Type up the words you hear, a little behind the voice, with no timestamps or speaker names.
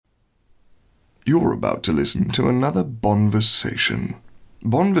You're about to listen to another Bonversation.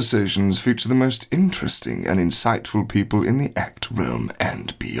 Bonversations feature the most interesting and insightful people in the act realm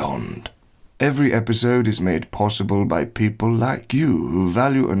and beyond. Every episode is made possible by people like you who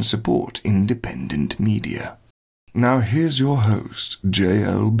value and support independent media. Now here's your host,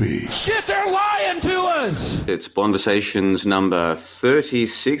 JLB. Shit, they're lying to us! It's Bonversations number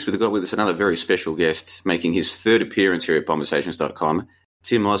 36. We've got with us another very special guest making his third appearance here at Bonversations.com,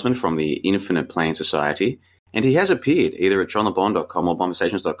 Tim Ozman from the Infinite Plane Society. And he has appeared either at johnlebon.com or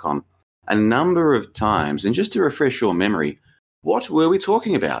Bonversations.com a number of times. And just to refresh your memory, what were we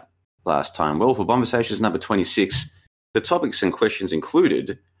talking about last time? Well, for Bonversations number 26, the topics and questions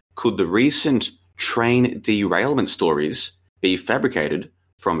included, could the recent train derailment stories be fabricated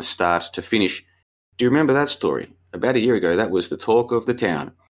from start to finish? Do you remember that story? About a year ago, that was the talk of the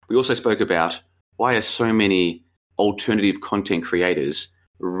town. We also spoke about why are so many alternative content creators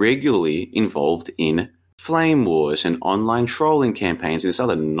regularly involved in flame wars and online trolling campaigns and this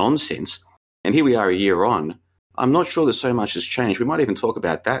other nonsense. And here we are a year on. I'm not sure that so much has changed. We might even talk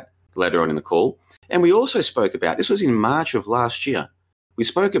about that later on in the call. And we also spoke about, this was in March of last year, we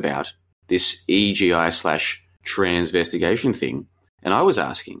spoke about this EGI/transvestigation thing. And I was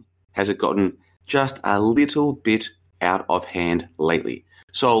asking, has it gotten just a little bit out of hand lately?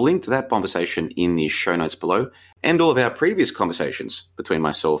 So I'll link to that conversation in the show notes below and all of our previous conversations between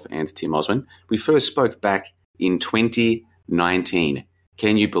myself and Tim Ozman. We first spoke back in 2019.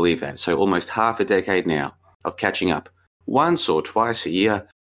 Can you believe that? So almost half a decade now of catching up once or twice a year.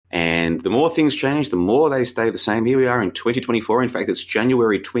 And the more things change, the more they stay the same. Here we are in 2024. In fact, it's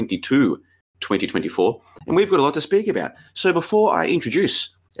January 22, 2024. And we've got a lot to speak about. So before I introduce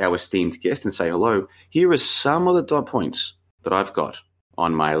our esteemed guest and say hello, here are some of the dot points that I've got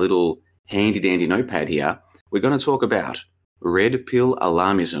on my little handy-dandy notepad here. We're going to talk about red pill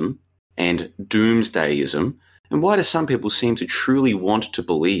alarmism and doomsdayism, and why do some people seem to truly want to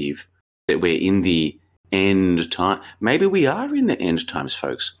believe that we're in the end time? Maybe we are in the end times,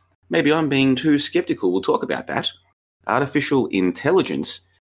 folks. Maybe I'm being too skeptical. We'll talk about that. Artificial intelligence,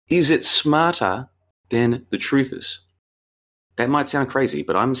 is it smarter than the truthers? That might sound crazy,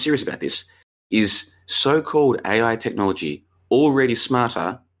 but I'm serious about this. Is so-called AI technology already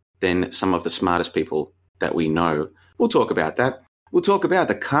smarter than some of the smartest people that we know? We'll talk about that. We'll talk about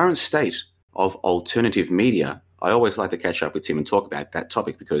the current state of alternative media. I always like to catch up with Tim and talk about that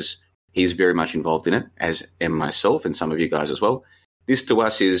topic because he's very much involved in it, as am myself and some of you guys as well. This to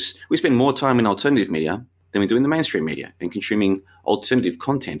us is, we spend more time in alternative media than we do in the mainstream media and consuming alternative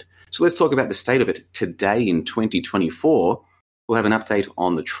content. So let's talk about the state of it today in 2024. We'll have an update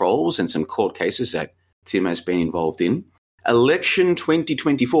on the trolls and some court cases that Tim has been involved in. Election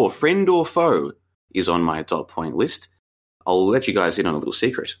 2024, friend or foe, is on my dot point list. I'll let you guys in on a little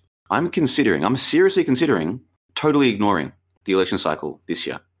secret. I'm seriously considering totally ignoring the election cycle this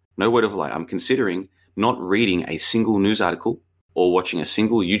year. No word of a lie. I'm considering not reading a single news article or watching a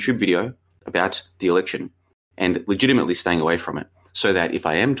single YouTube video about the election and legitimately staying away from it, so that if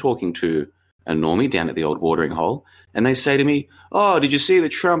I am talking to a normie down at the old watering hole and they say to me, oh, did you see the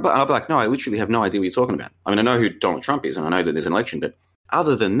Trump? And I'll be like, no, I literally have no idea what you're talking about. I mean, I know who Donald Trump is and I know that there's an election, but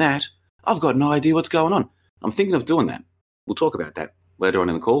other than that, I've got no idea what's going on. I'm thinking of doing that. We'll talk about that later on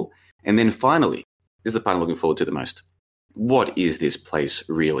in the call. And then finally, this is the part I'm looking forward to the most. What is this place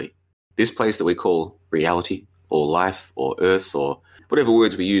really? This place that we call reality or life or earth or whatever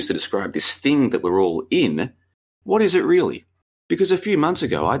words we use to describe this thing that we're all in, what is it really? Because a few months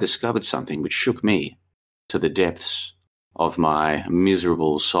ago, I discovered something which shook me to the depths of my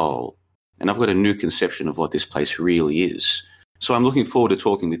miserable soul. And I've got a new conception of what this place really is. So I'm looking forward to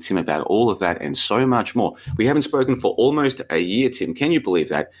talking with Tim about all of that and so much more. We haven't spoken for almost a year, Tim. Can you believe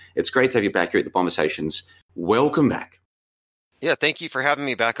that? It's great to have you back here at the Bonversations. Welcome back. Yeah, thank you for having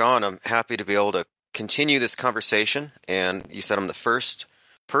me back on. I'm happy to be able to continue this conversation. And you said I'm the first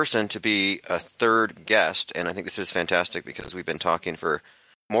person to be a third guest, and I think this is fantastic because we've been talking for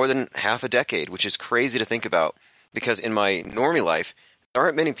more than half a decade, which is crazy to think about, because in my normie life, there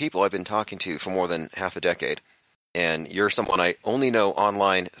aren't many people I've been talking to for more than half a decade, and you're someone I only know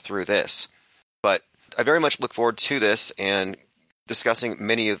online through this. But I very much look forward to this and discussing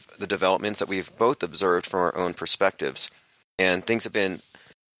many of the developments that we've both observed from our own perspectives, and things have been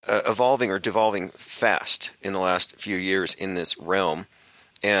evolving or devolving fast in the last few years in this realm.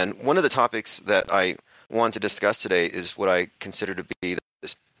 And one of the topics that I want to discuss today is what I consider to be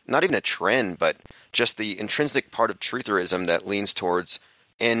this, not even a trend, but just the intrinsic part of trutherism that leans towards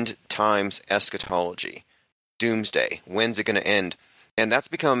end times eschatology, doomsday. When's it going to end? And that's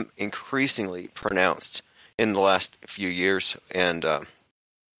become increasingly pronounced in the last few years, and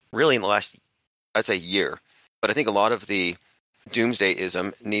really in the last I'd say year. But I think a lot of the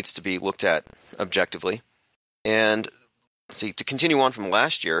doomsdayism needs to be looked at objectively. And see, to continue on from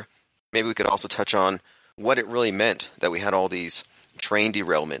last year, maybe we could also touch on what it really meant that we had all these train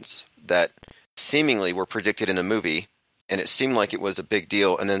derailments that seemingly were predicted in a movie, and it seemed like it was a big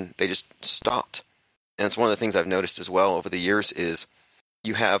deal, and then they just stopped. And it's one of the things I've noticed as well over the years is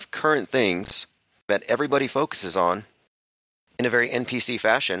you have current things that everybody focuses on in a very NPC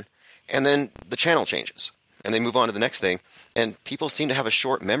fashion, and then the channel changes, and they move on to the next thing, and people seem to have a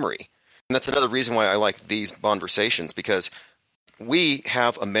short memory. And that's another reason why I like these Bonversations, because we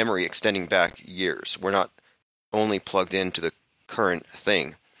have a memory extending back years. We're not only plugged into the current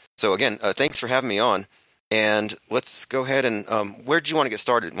thing. So again, thanks for having me on, and let's go ahead and where do you want to get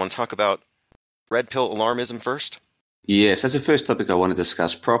started? Want to talk about red pill alarmism first? Yes, that's the first topic I want to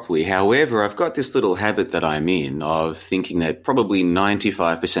discuss properly. However, I've got this little habit that I'm in of thinking that probably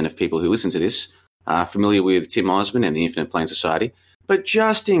 95% of people who listen to this are familiar with Tim Ozman and the Infinite Plane Society. But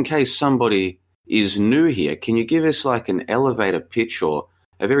just in case somebody is new here, can you give us like an elevator pitch or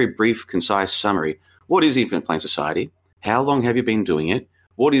a very brief, concise summary? What is the Infinite Plane Society? How long have you been doing it?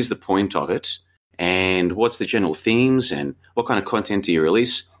 What is the point of it? And what's the general themes? And what kind of content do you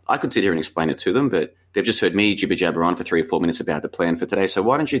release? I could sit here and explain it to them, but they've just heard me jibber-jabber on for 3 or 4 minutes about the plan for today. So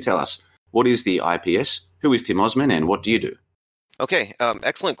why don't you tell us, what is the IPS, who is Tim Ozman, and what do you do? Okay,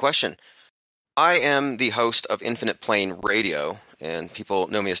 excellent question. I am the host of Infinite Plane Radio, and people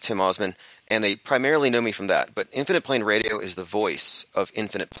know me as Tim Ozman, and they primarily know me from that. But Infinite Plane Radio is the voice of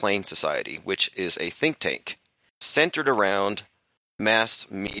Infinite Plane Society, which is a think tank centered around mass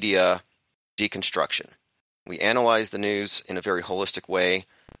media deconstruction. We analyze the news in a very holistic way,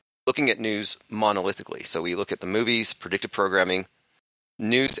 looking at news monolithically. So we look at the movies, predictive programming,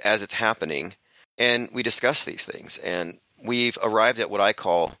 news as it's happening, and we discuss these things. And we've arrived at what I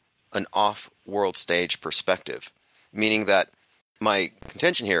call an off-world stage perspective, meaning that my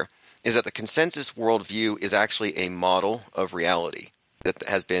contention here is that the consensus worldview is actually a model of reality that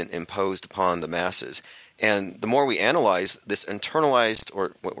has been imposed upon the masses. And the more we analyze this internalized,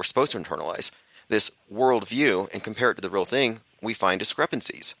 or what we're supposed to internalize, this worldview and compare it to the real thing, we find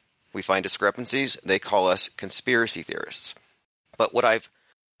discrepancies. They call us conspiracy theorists. But what I've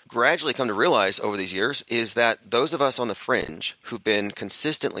gradually come to realize over these years is that those of us on the fringe who've been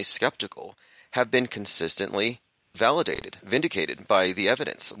consistently skeptical have been consistently validated, vindicated by the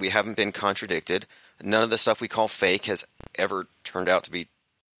evidence. We haven't been contradicted. None of the stuff we call fake has ever turned out to be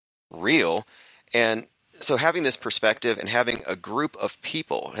real. And so having this perspective and having a group of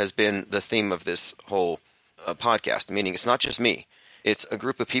people has been the theme of this whole podcast, meaning it's not just me. It's a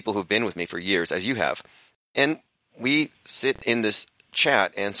group of people who've been with me for years, as you have. And we sit in this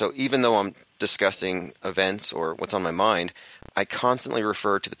chat, and so even though I'm discussing events or what's on my mind, I constantly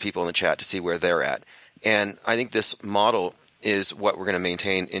refer to the people in the chat to see where they're at. And I think this model is what we're going to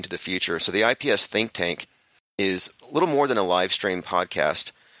maintain into the future. So the IPS think tank is a little more than a live stream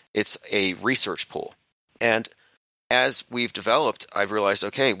podcast. It's a research pool. And as we've developed, I've realized,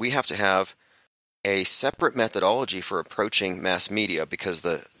 okay, we have to have a separate methodology for approaching mass media because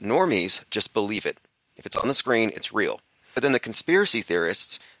the normies just believe it. If it's on the screen, it's real. But then the conspiracy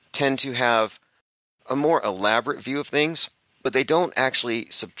theorists tend to have a more elaborate view of things, but they don't actually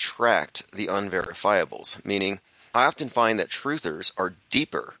subtract the unverifiables, meaning I often find that truthers are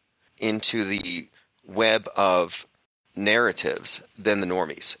deeper into the web of narratives than the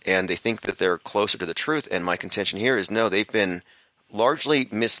normies, and they think that they're closer to the truth, and my contention here is no, they've been largely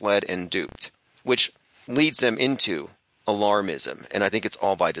misled and duped, which leads them into alarmism, and I think it's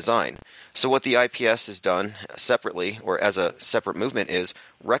all by design. So what the IPS has done separately, or as a separate movement, is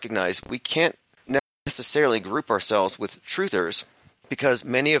recognize we can't necessarily group ourselves with truthers because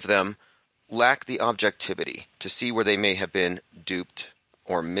many of them lack the objectivity to see where they may have been duped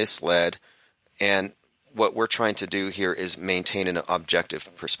or misled, and what we're trying to do here is maintain an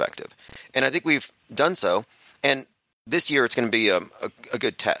objective perspective. And I think we've done so, and this year it's going to be a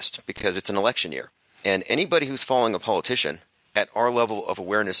good test because it's an election year. And anybody who's following a politician at our level of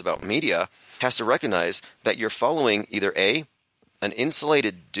awareness about media has to recognize that you're following either an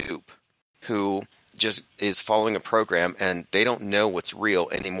insulated dupe who just is following a program and they don't know what's real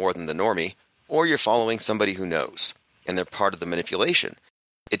any more than the normie, or you're following somebody who knows, and they're part of the manipulation.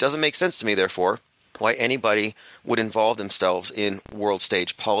 It doesn't make sense to me, therefore, why anybody would involve themselves in world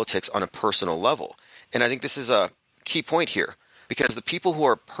stage politics on a personal level. And I think this is a key point here, because the people who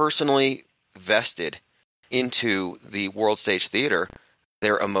are personally vested into the world stage theater,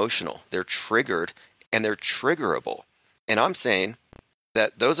 they're emotional, they're triggered, and they're triggerable. And I'm saying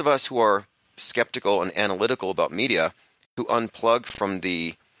that those of us who are skeptical and analytical about media, who unplug from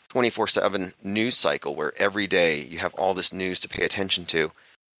the 24/7 news cycle where every day you have all this news to pay attention to.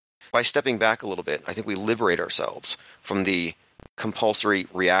 By stepping back a little bit, I think we liberate ourselves from the compulsory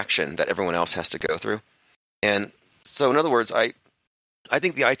reaction that everyone else has to go through. And so, in other words, I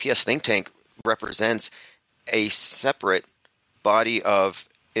think the IPS think tank represents a separate body of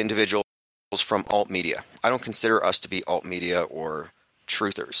individuals from alt media. I don't consider us to be alt media or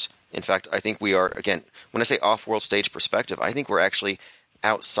truthers. In fact, I think we are, again, when I say off-world stage perspective, I think we're actually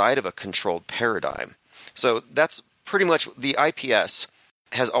outside of a controlled paradigm. So that's pretty much, the IPS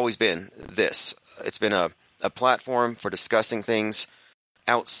has always been this. It's been a platform for discussing things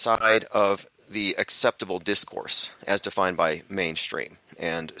outside of the acceptable discourse as defined by mainstream.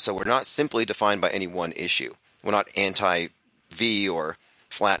 And so we're not simply defined by any one issue. We're not anti-V or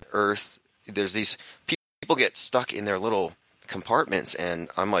flat Earth. There's these people get stuck in their little compartments, and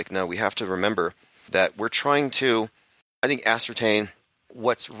I'm like, no, we have to remember that we're trying to, I think, ascertain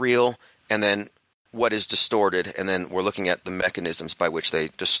what's real and then what is distorted, and then we're looking at the mechanisms by which they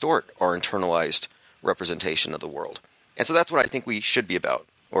distort our internalized representation of the world. And so that's what I think we should be about,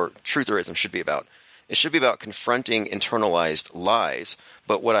 or trutherism should be about. It should be about confronting internalized lies,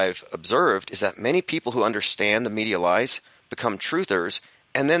 but what I've observed is that many people who understand the media lies become truthers,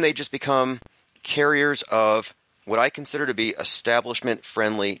 and then they just become carriers of what I consider to be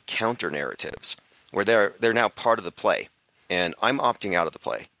establishment-friendly counter-narratives, where they're now part of the play, and I'm opting out of the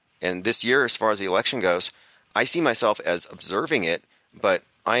play. And this year, as far as the election goes, I see myself as observing it, but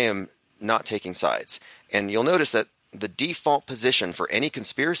I am not taking sides. And you'll notice that the default position for any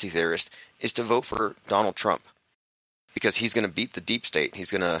conspiracy theorist is to vote for Donald Trump, because he's going to beat the deep state.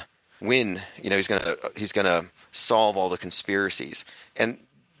 He's going to win. He's going to solve all the conspiracies. And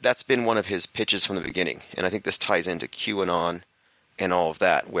that's been one of his pitches from the beginning. And I think this ties into QAnon and all of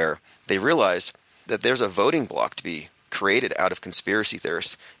that, where they realized that there's a voting bloc to be created out of conspiracy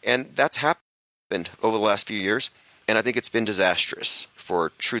theorists. And that's happened over the last few years. And I think it's been disastrous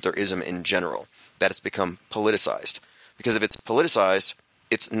for trutherism in general, that it's become politicized. Because if it's politicized,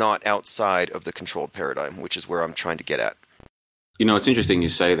 it's not outside of the controlled paradigm, which is where I'm trying to get at. You know, it's interesting you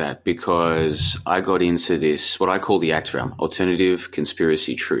say that, because I got into this, what I call the ACT realm, alternative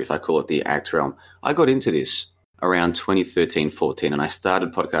conspiracy truth. I call it the ACT realm. I got into this around 2013-14, and I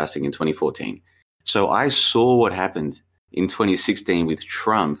started podcasting in 2014. So I saw what happened in 2016 with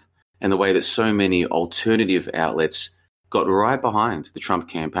Trump and the way that so many alternative outlets got right behind the Trump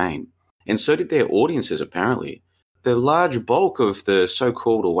campaign. And so did their audiences, apparently. The large bulk of the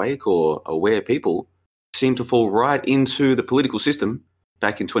so-called awake or aware people seemed to fall right into the political system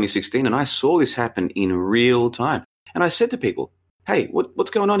back in 2016. And I saw this happen in real time. And I said to people, hey, what's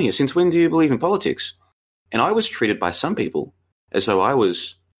going on here? Since when do you believe in politics? And I was treated by some people as though I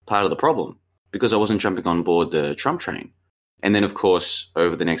was part of the problem because I wasn't jumping on board the Trump train. And then, of course,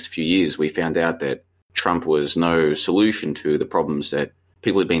 over the next few years, we found out that Trump was no solution to the problems that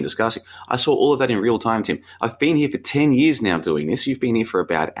people had been discussing. I saw all of that in real time, Tim. I've been here for 10 years now doing this. You've been here for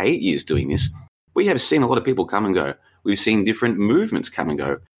about 8 years doing this. We have seen a lot of people come and go. We've seen different movements come and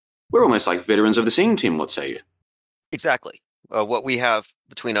go. We're almost like veterans of the scene, Tim. What say you? Exactly. What we have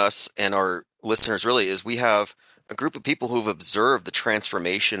between us and our listeners really is we have a group of people who've observed the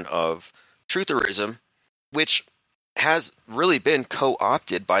transformation of trutherism, which has really been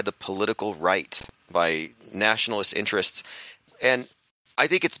co-opted by the political right, by nationalist interests. And I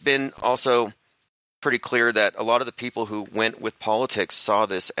think it's been also pretty clear that a lot of the people who went with politics saw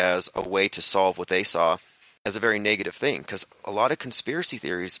this as a way to solve what they saw as a very negative thing, because a lot of conspiracy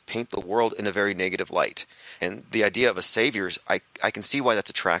theories paint the world in a very negative light. And the idea of a savior, I can see why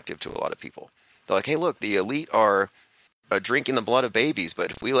that's attractive to a lot of people. They're like, hey, look, the elite are drinking the blood of babies,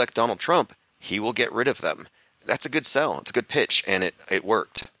 but if we elect Donald Trump, he will get rid of them. That's a good sell. It's a good pitch, and it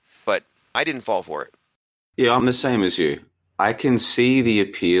worked. But I didn't fall for it. Yeah, I'm the same as you. I can see the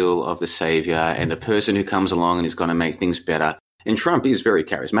appeal of the savior and the person who comes along and is going to make things better. And Trump is very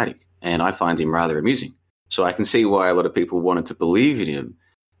charismatic, and I find him rather amusing. So I can see why a lot of people wanted to believe in him.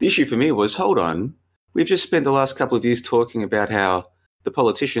 The issue for me was, hold on, we've just spent the last couple of years talking about how the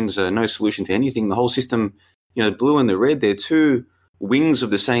politicians are no solution to anything. The whole system, the blue and the red, they're two wings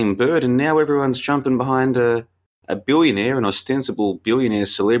of the same bird, and now everyone's jumping behind a billionaire, an ostensible billionaire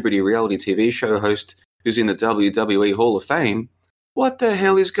celebrity reality TV show host who's in the WWE Hall of Fame. What the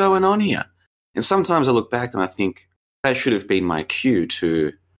hell is going on here? And sometimes I look back and I think that should have been my cue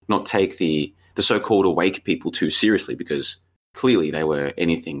to not take the so-called awake people too seriously, because clearly they were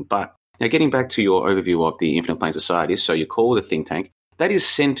anything but. Now, getting back to your overview of the Infinite Plane Society, so you call it a think tank, that is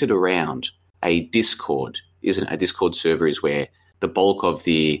centered around a Discord, isn't it? A Discord server is where the bulk of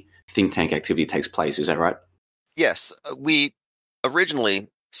the think tank activity takes place. Is that right? Yes. We originally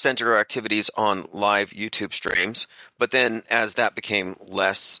centered our activities on live YouTube streams. But then as that became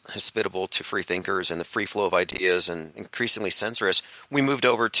less hospitable to free thinkers and the free flow of ideas and increasingly censorious, we moved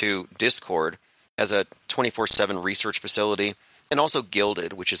over to Discord as a 24/7 research facility, and also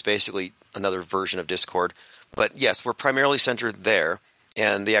Gilded, which is basically another version of Discord. But yes, we're primarily centered there,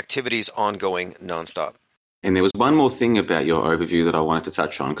 and the activity's ongoing nonstop. And there was one more thing about your overview that I wanted to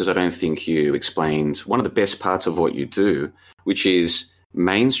touch on, because I don't think you explained one of the best parts of what you do, which is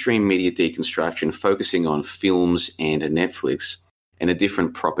mainstream media deconstruction, focusing on films and Netflix and a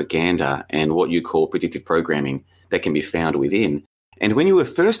different propaganda and what you call predictive programming that can be found within. And when you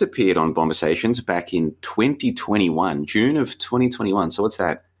first appeared on Bonversations back in 2021, June of 2021, so what's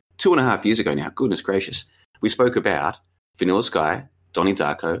that? 2.5 years ago now, goodness gracious, we spoke about Vanilla Sky, Donnie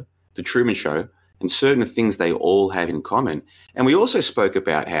Darko, The Truman Show, and certain things they all have in common. And we also spoke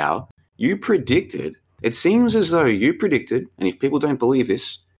about how you predicted, it seems as though you predicted, and if people don't believe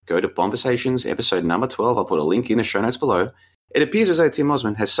this, go to Bonversations episode number 12. I'll put a link in the show notes below. It appears as though Tim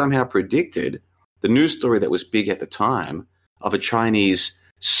Ozman has somehow predicted the news story that was big at the time of a Chinese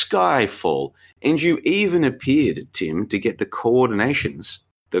skyfall. And you even appeared, Tim, to get the coordinates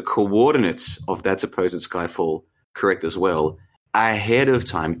of that supposed skyfall correct as well, ahead of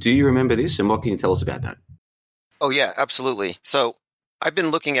time. Do you remember this, and what can you tell us about that? Oh, yeah, absolutely. So I've been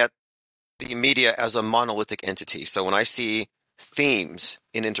looking at the media as a monolithic entity. So when I see themes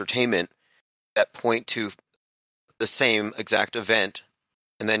in entertainment that point to the same exact event,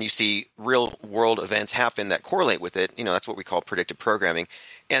 and then you see real world events happen that correlate with it, that's what we call predictive programming.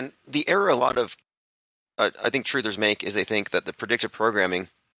 And the error a lot of, I think, truthers make is they think that the predictive programming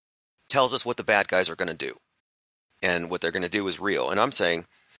tells us what the bad guys are going to do. And what they're going to do is real. And I'm saying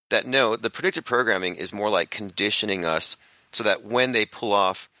that no, the predictive programming is more like conditioning us so that when they pull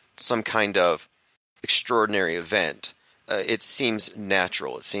off some kind of extraordinary event, it seems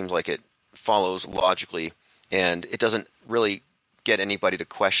natural. It seems like it follows logically, and it doesn't really get anybody to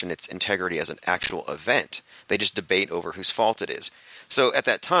question its integrity as an actual event. They just debate over whose fault it is. So at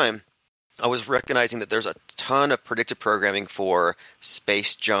that time, I was recognizing that there's a ton of predictive programming for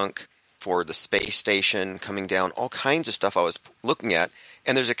space junk, for the space station coming down, all kinds of stuff I was looking at.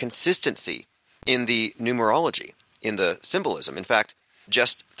 And there's a consistency in the numerology, in the symbolism. In fact,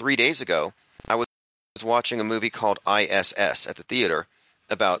 just 3 days ago, I was watching a movie called ISS at the theater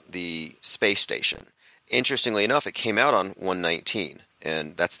about the space station. Interestingly enough, it came out on 1/19,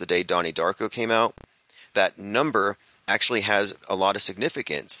 and that's the day Donnie Darko came out. That number actually has a lot of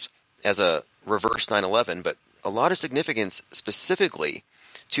significance as a reverse 9/11, but a lot of significance specifically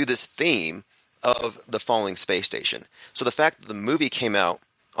to this theme of the falling space station. So the fact that the movie came out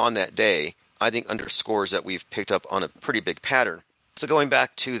on that day, I think underscores that we've picked up on a pretty big pattern. So going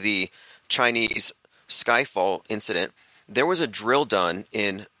back to the Chinese Skyfall incident, there was a drill done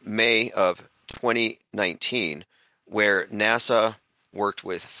in May of 2019 where NASA worked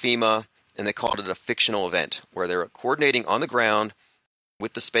with FEMA, and they called it a fictional event, where they're coordinating on the ground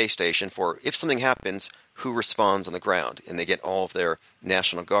with the space station for if something happens, who responds on the ground. And they get all of their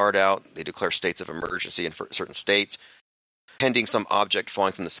National Guard out. They declare states of emergency in certain states, pending some object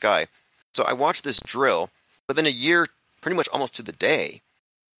falling from the sky. So I watched this drill, but then a year, pretty much almost to the day,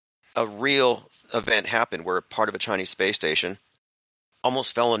 a real event happened where part of a Chinese space station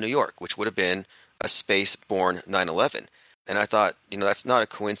almost fell in New York, which would have been a space-borne 9/11. And I thought, that's not a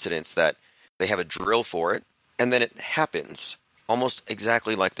coincidence that they have a drill for it, and then it happens almost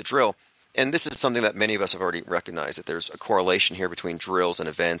exactly like the drill. And this is something that many of us have already recognized, that there's a correlation here between drills and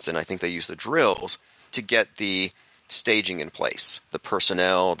events, and I think they use the drills to get the staging in place, the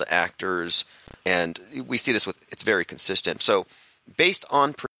personnel, the actors, and we see this it's very consistent. So based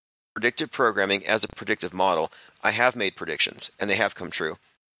on predictive programming as a predictive model, I have made predictions, and they have come true,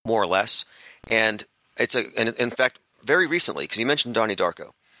 more or less. And and in fact, very recently, because you mentioned Donnie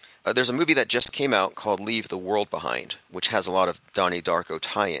Darko, there's a movie that just came out called Leave the World Behind, which has a lot of Donnie Darko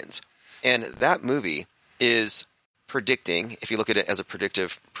tie-ins. And that movie is predicting, if you look at it as a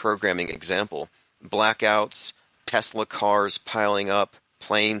predictive programming example, blackouts, Tesla cars piling up,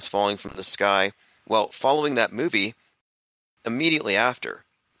 planes falling from the sky. Well, following that movie, immediately after,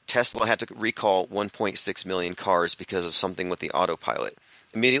 Tesla had to recall 1.6 million cars because of something with the autopilot.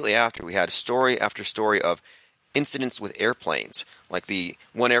 Immediately after, we had story after story of incidents with airplanes. Like the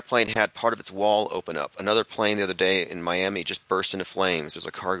one airplane had part of its wall open up. Another plane the other day in Miami just burst into flames. There's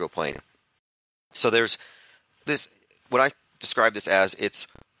a cargo plane. So there's this, what I describe this as, it's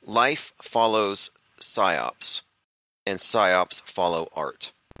life follows psyops, and psyops follow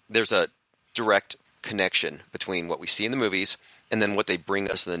art. There's a direct connection between what we see in the movies and then what they bring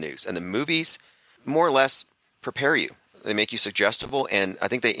us in the news. And the movies more or less prepare you. they make you suggestible, and I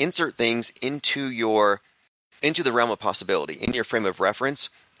think they insert things into the realm of possibility, in your frame of reference,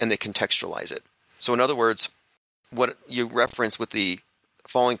 and they contextualize it. So in other words, what you reference with the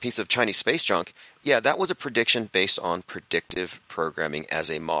falling piece of Chinese space junk, yeah, that was a prediction based on predictive programming as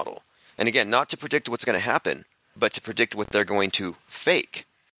a model. And again, not to predict what's going to happen, but to predict what they're going to fake.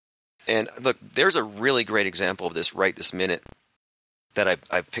 And look, there's a really great example of this right this minute that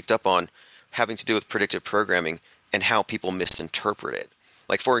I've picked up on, having to do with predictive programming and how people misinterpret it.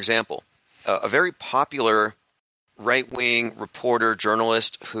 Like, for example, a very popular right-wing reporter,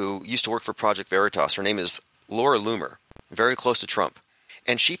 journalist who used to work for Project Veritas, her name is Laura Loomer, very close to Trump.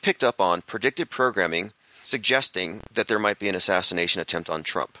 And she picked up on predictive programming suggesting that there might be an assassination attempt on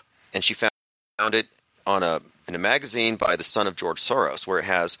Trump. And she found it in a magazine by the son of George Soros, where it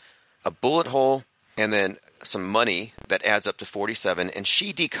has a bullet hole and then some money that adds up to 47. And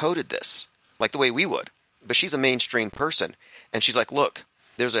she decoded this like the way we would. But she's a mainstream person. And she's like, look,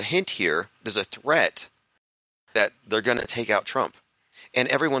 there's a hint here. There's a threat that they're going to take out Trump. And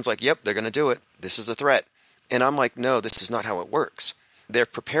everyone's like, yep, they're going to do it. This is a threat. And I'm like, no, this is not how it works. They're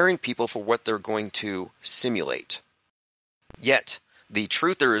preparing people for what they're going to simulate. Yet, the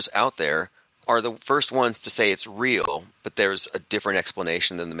truthers out there are the first ones to say it's real, but there's a different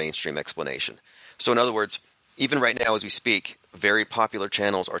explanation than the mainstream explanation. So in other words, even right now as we speak, very popular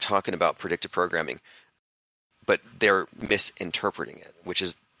channels are talking about predictive programming, but they're misinterpreting it, which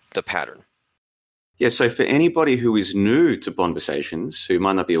is the pattern. Yeah, so for anybody who is new to Bonversations, who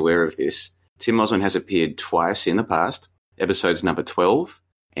might not be aware of this, Tim Ozman has appeared twice in the past, episodes number 12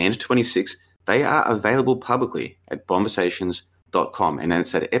 and 26. They are available publicly at bonversations.com. And then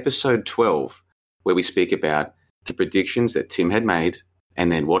it's at episode 12 where we speak about the predictions that Tim had made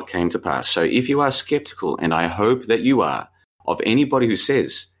and then what came to pass. So if you are skeptical, and I hope that you are, of anybody who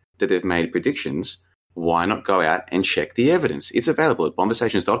says that they've made predictions, why not go out and check the evidence? It's available at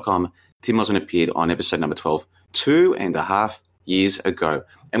bonversations.com. Tim Ozman appeared on episode number 12 2.5 years ago.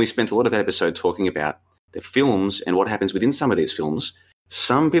 And we spent a lot of that episode talking about the films and what happens within some of these films.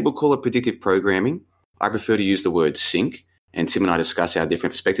 Some people call it predictive programming. I prefer to use the word sync, and Tim and I discuss our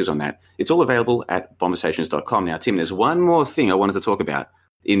different perspectives on that. It's all available at bonversations.com. Now, Tim, there's one more thing I wanted to talk about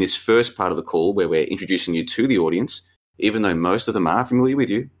in this first part of the call where we're introducing you to the audience, even though most of them are familiar with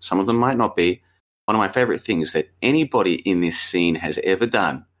you. Some of them might not be. One of my favorite things that anybody in this scene has ever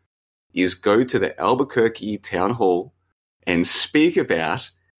done is go to the Albuquerque Town Hall and speak about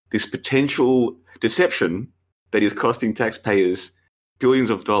this potential deception that is costing taxpayers billions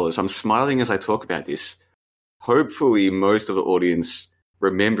of dollars. I'm smiling as I talk about this. Hopefully, most of the audience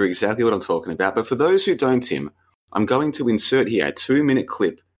remember exactly what I'm talking about. But for those who don't, Tim, I'm going to insert here a 2-minute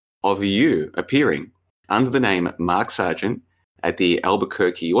clip of you appearing under the name Mark Sargent at the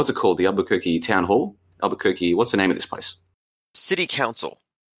Albuquerque, what's it called? The Albuquerque Town Hall? Albuquerque, what's the name of this place? City Council.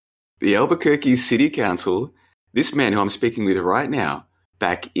 The Albuquerque City Council. This man who I'm speaking with right now,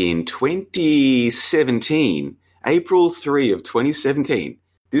 back in 2017, April 3 of 2017,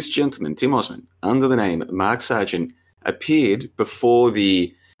 this gentleman, Tim Ozman, under the name Mark Sargent, appeared before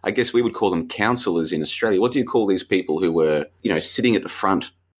the, I guess we would call them councillors in Australia. What do you call these people who were, sitting at the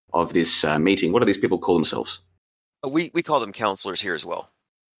front of this meeting? What do these people call themselves? We call them counselors here as well.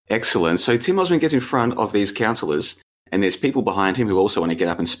 Excellent. So Tim Ozman gets in front of these councillors, and there's people behind him who also want to get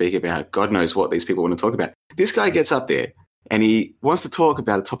up and speak about God knows what these people want to talk about. This guy gets up there, and he wants to talk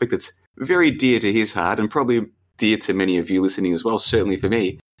about a topic that's very dear to his heart and probably dear to many of you listening as well, certainly for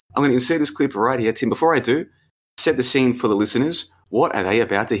me. I'm going to insert this clip right here. Tim, before I do, set the scene for the listeners. What are they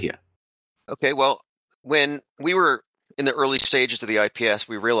about to hear? Okay, well, when we were in the early stages of the IPS,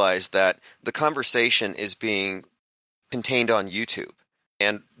 we realized that the conversation is being contained on YouTube.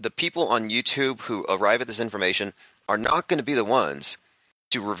 And the people on YouTube who arrive at this information are not going to be the ones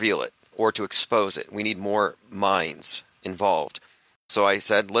to reveal it or to expose it. We need more minds involved. So I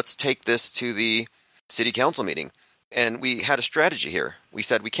said, let's take this to the city council meeting. And we had a strategy here. We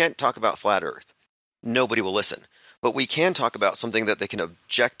said, we can't talk about flat Earth. Nobody will listen. But we can talk about something that they can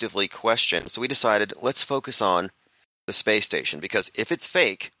objectively question. So we decided, let's focus on the space station. Because if it's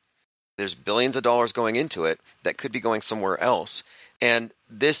fake, there's billions of dollars going into it that could be going somewhere else. And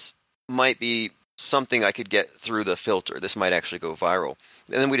this might be something I could get through the filter. This might actually go viral.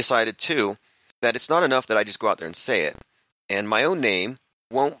 And then we decided, too, that it's not enough that I just go out there and say it. And my own name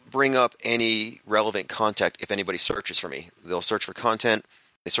won't bring up any relevant contact if anybody searches for me. They'll search for content.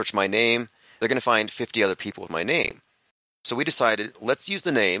 They search my name. They're going to find 50 other people with my name. So we decided, let's use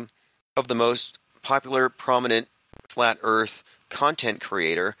the name of the most popular, prominent, flat Earth content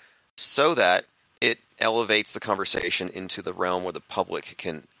creator so that it elevates the conversation into the realm where the public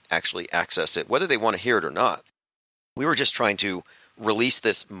can actually access it, whether they want to hear it or not. We were just trying to release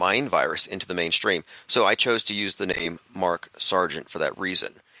this mind virus into the mainstream. So I chose to use the name Mark Sargent for that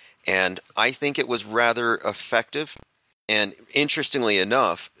reason. And I think it was rather effective. And interestingly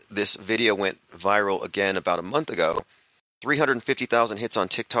enough, this video went viral again about a month ago. 350,000 hits on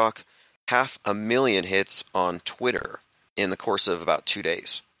TikTok, 500,000 hits on Twitter in the course of about 2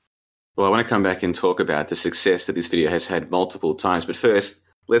 days. Well, I want to come back and talk about the success that this video has had multiple times. But first,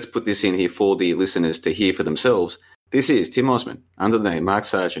 let's put this in here for the listeners to hear for themselves. This is Tim Ozman, under the name Mark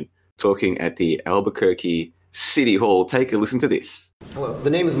Sargent, talking at the Albuquerque City Hall. Take a listen to this. Hello, the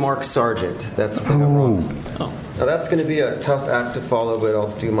name is Mark Sargent. That's what I got wrong. Now that's going to be a tough act to follow, but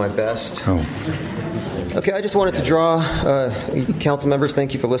I'll do my best. Okay, I just wanted to draw, council members,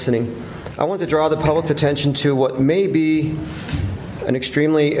 thank you for listening. I wanted to draw the public's attention to what may be an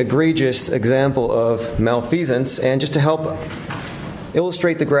extremely egregious example of malfeasance, and just to help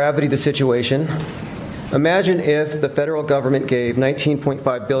illustrate the gravity of the situation, imagine if the federal government gave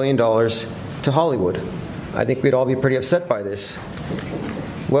 $19.5 billion to Hollywood. I think we'd all be pretty upset by this.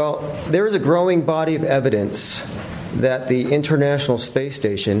 Well, there is a growing body of evidence that the International Space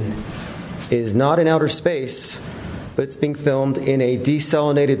Station is not in outer space, but it's being filmed in a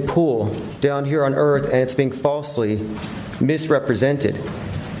desalinated pool down here on Earth, and it's being falsely misrepresented.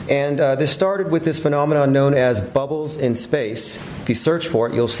 And this started with this phenomenon known as bubbles in space. If you search for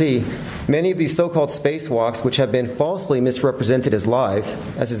it, you'll see many of these so-called spacewalks, which have been falsely misrepresented as live,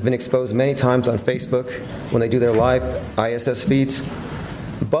 as has been exposed many times on Facebook when they do their live ISS feeds.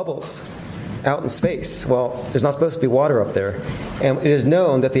 Bubbles out in space. Well, there's not supposed to be water up there. And it is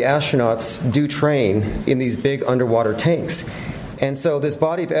known that the astronauts do train in these big underwater tanks. And so this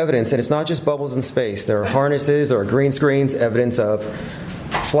body of evidence, and it's not just bubbles in space, there are harnesses or green screens, evidence of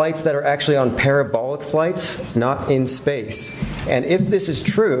flights that are actually on parabolic flights, not in space. And if this is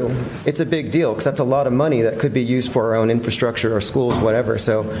true, it's a big deal, because that's a lot of money that could be used for our own infrastructure or schools, whatever.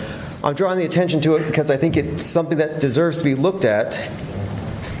 So I'm drawing the attention to it because I think it's something that deserves to be looked at.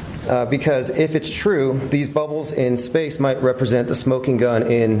 Because if it's true, these bubbles in space might represent the smoking gun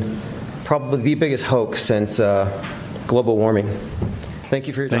in probably the biggest hoax since global warming. Thank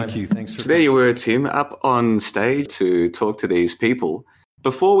you for your time. Thank you. Thanks for. So there you were, Tim, up on stage to talk to these people.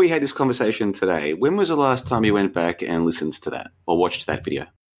 Before we had this conversation today, when was the last time you went back and listened to that or watched that video?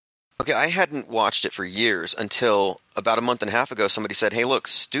 Okay, I hadn't watched it for years until about a month and a half ago. Somebody said, hey, look,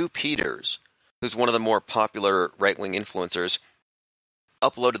 Stu Peters, who's one of the more popular right-wing influencers,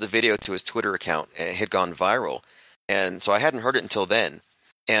 uploaded the video to his Twitter account, and it had gone viral. And so I hadn't heard it until then.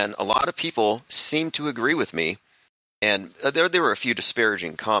 And a lot of people seemed to agree with me. And there were a few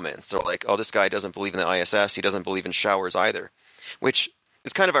disparaging comments. They're like, oh, this guy doesn't believe in the ISS. He doesn't believe in showers either. Which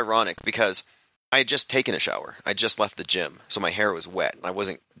is kind of ironic because I had just taken a shower. I just left the gym. So my hair was wet. And I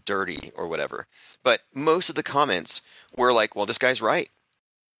wasn't dirty or whatever. But most of the comments were like, well, this guy's right.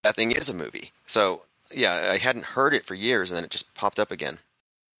 That thing is a movie. So, yeah, I hadn't heard it for years, and then it just popped up again.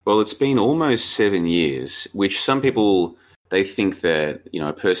 Well, it's been almost 7 years, which some people, they think that, you know,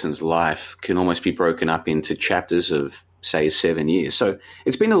 a person's life can almost be broken up into chapters of, say, 7 years. So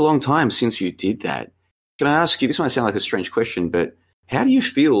it's been a long time since you did that. Can I ask you, this might sound like a strange question, but how do you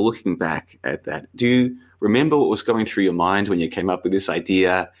feel looking back at that? Do you remember what was going through your mind when you came up with this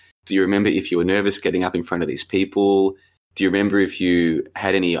idea? Do you remember if you were nervous getting up in front of these people? Do you remember if you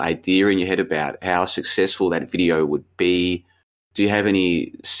had any idea in your head about how successful that video would be? Do you have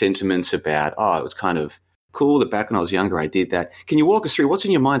any sentiments about, oh, it was kind of cool that back when I was younger I did that? Can you walk us through what's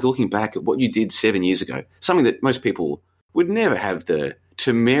in your mind looking back at what you did 7 years ago? Something that most people would never have the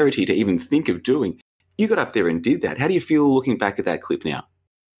temerity to even think of doing. You got up there and did that. How do you feel looking back at that clip now?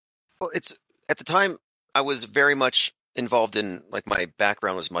 Well, it's at the time I was very much involved in, like, my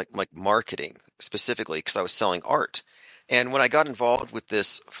background was like marketing specifically because I was selling art. And when I got involved with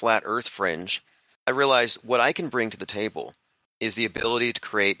this flat earth fringe, I realized what I can bring to the table is the ability to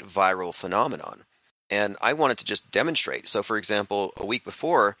create viral phenomenon. And I wanted to just demonstrate. So, for example, a week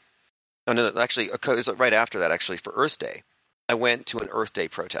before, actually, it was right after that, actually, for Earth Day, I went to an Earth Day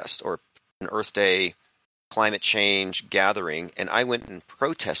protest or an Earth Day climate change gathering, and I went and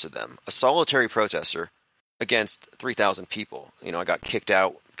protested them, a solitary protester against 3,000 people. You know, I got kicked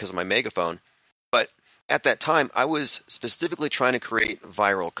out because of my megaphone. But at that time, I was specifically trying to create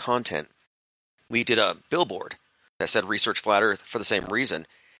viral content. We did a billboard that said research flat earth for the same reason.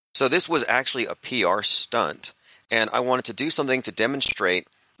 So this was actually a PR stunt, and I wanted to do something to demonstrate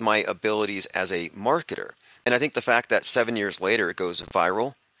my abilities as a marketer. And I think the fact that 7 years later it goes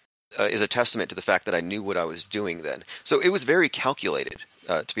viral is a testament to the fact that I knew what I was doing then. So it was very calculated,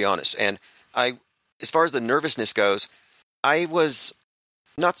 to be honest. And as far as the nervousness goes, I was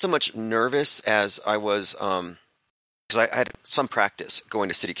not so much nervous as I was because I had some practice going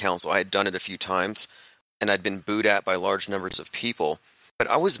to city council. I had done it a few times, and I'd been booed at by large numbers of people. But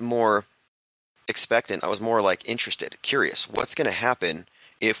I was more expectant. I was more like interested, curious. What's going to happen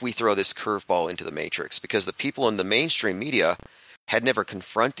if we throw this curveball into the matrix? Because the people in the mainstream media had never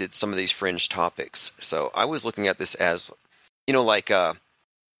confronted some of these fringe topics. So I was looking at this as, like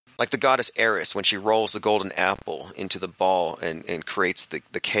the goddess Eris when she rolls the golden apple into the ball and creates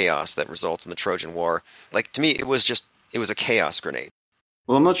the chaos that results in the Trojan War. Like, to me, it was a chaos grenade.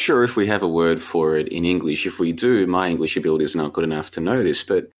 Well, I'm not sure if we have a word for it in English. If we do, my English ability is not good enough to know this.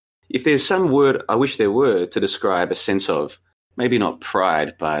 But if there's some word, I wish there were, to describe a sense of, maybe not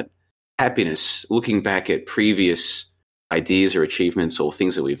pride, but happiness, looking back at previous ideas or achievements or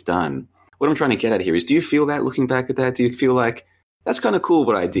things that we've done. What I'm trying to get at here is, do you feel that looking back at that? Do you feel like, that's kind of cool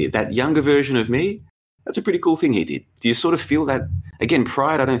what I did? That younger version of me, that's a pretty cool thing he did. Do you sort of feel that? Again,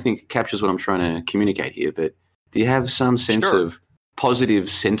 pride, I don't think captures what I'm trying to communicate here, but do you have some sense of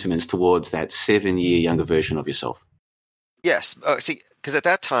positive sentiments towards that 7-year younger version of yourself? Yes. See, because at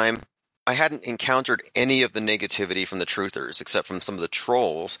that time, I hadn't encountered any of the negativity from the truthers, except from some of the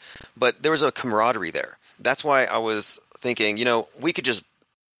trolls, but there was a camaraderie there. That's why I was thinking, we could just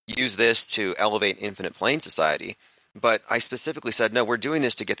use this to elevate Infinite Plane Society. But I specifically said, no, we're doing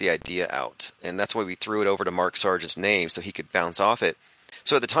this to get the idea out. And that's why we threw it over to Mark Sargent's name so he could bounce off it.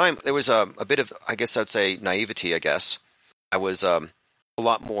 So at the time, there was a bit of, I guess I'd say, naivety, I guess. I was a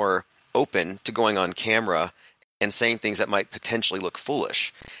lot more open to going on camera and saying things that might potentially look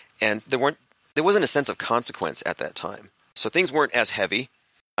foolish. And there wasn't a sense of consequence at that time. So things weren't as heavy.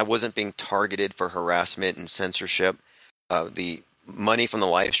 I wasn't being targeted for harassment and censorship. The money from the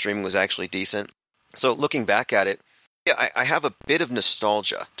live streaming was actually decent. So looking back at it, yeah, I have a bit of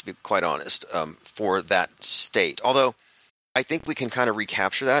nostalgia, to be quite honest, for that state. Although I think we can kind of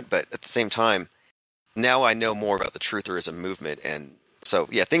recapture that, but at the same time, now I know more about the trutherism movement. And so,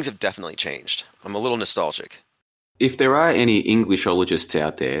 yeah, things have definitely changed. I'm a little nostalgic. If there are any Englishologists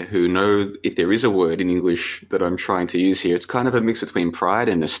out there who know if there is a word in English that I'm trying to use here, it's kind of a mix between pride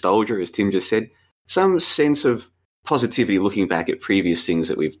and nostalgia, as Tim just said. Some sense of positivity looking back at previous things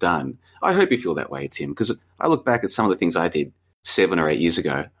that we've done. I hope you feel that way, Tim, because I look back at some of the things I did 7 or 8 years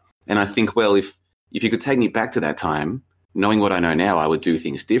ago, and I think, well, if you could take me back to that time, knowing what I know now, I would do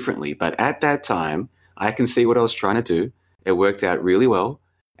things differently. But at that time, I can see what I was trying to do. It worked out really well,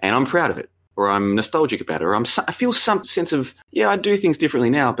 and I'm proud of it, or I'm nostalgic about it, or I feel some sense of, yeah, I do things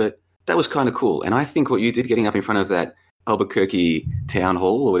differently now, but that was kind of cool. And I think what you did getting up in front of that Albuquerque town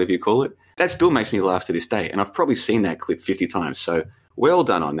hall, or whatever you call it, that still makes me laugh to this day. And I've probably seen that clip 50 times. So well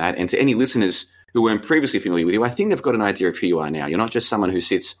done on that. And to any listeners who weren't previously familiar with you, I think they've got an idea of who you are now. You're not just someone who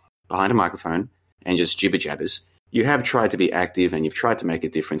sits behind a microphone and just jibber jabbers. You have tried to be active and you've tried to make a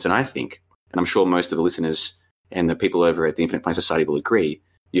difference. And I think, and I'm sure most of the listeners and the people over at the Infinite Plane Society will agree,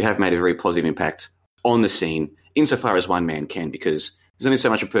 you have made a very positive impact on the scene insofar as one man can, because there's only so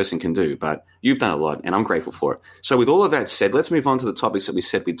much a person can do, but you've done a lot, and I'm grateful for it. So with all of that said, let's move on to the topics that we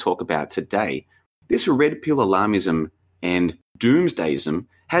said we'd talk about today. This red pill alarmism and doomsdayism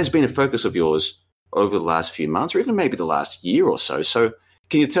has been a focus of yours over the last few months, or even maybe the last year or so. So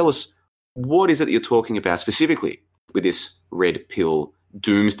can you tell us, what is it that you're talking about specifically with this red pill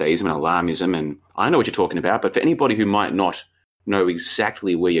doomsdayism and alarmism? And I know what you're talking about, but for anybody who might not know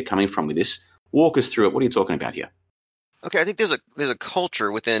exactly where you're coming from with this, walk us through it. What are you talking about here? Okay, I think there's a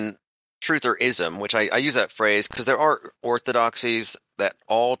culture within trutherism, which I use that phrase because there are orthodoxies that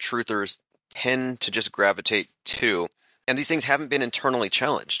all truthers tend to just gravitate to, and these things haven't been internally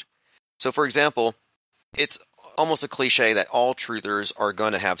challenged. So, for example, it's almost a cliche that all truthers are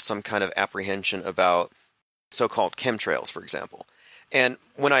going to have some kind of apprehension about so-called chemtrails, for example. And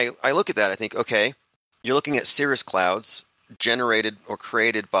when I look at that, I think, okay, you're looking at cirrus clouds generated or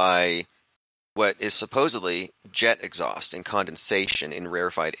created by what is supposedly jet exhaust and condensation in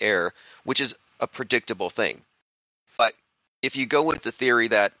rarefied air, which is a predictable thing. But if you go with the theory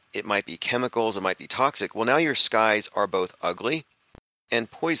that it might be chemicals, it might be toxic, well, now your skies are both ugly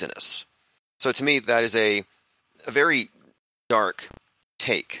and poisonous. So to me, that is a very dark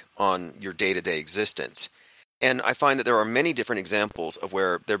take on your day-to-day existence. And I find that there are many different examples of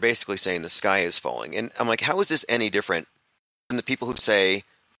where they're basically saying the sky is falling. And I'm like, how is this any different than the people who say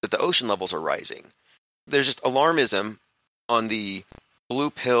that the ocean levels are rising? There's just alarmism on the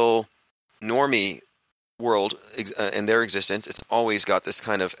blue pill normie world and their existence. It's always got this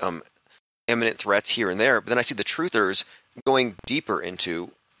kind of imminent threats here and there. But then I see the truthers going deeper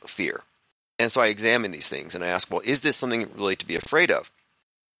into fear. And so I examine these things and I ask, well, is this something really to be afraid of?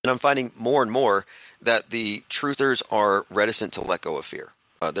 And I'm finding more and more that the truthers are reticent to let go of fear.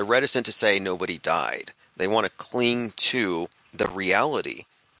 They're reticent to say nobody died. They want to cling to the reality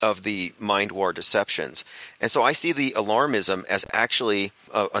of the mind war deceptions. And so I see the alarmism as actually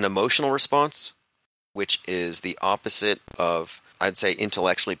an emotional response, which is the opposite of, I'd say,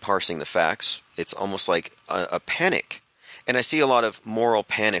 intellectually parsing the facts. It's almost like a panic. And I see a lot of moral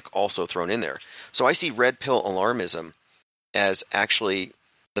panic also thrown in there. So I see red pill alarmism as actually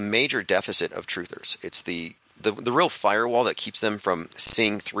the major deficit of truthers. It's the real firewall that keeps them from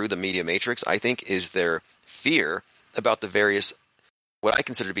seeing through the media matrix, I think, is their fear about the various, what I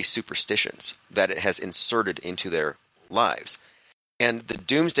consider to be superstitions that it has inserted into their lives. And the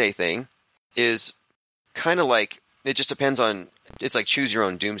doomsday thing is kind of like, it just depends on, it's like choose your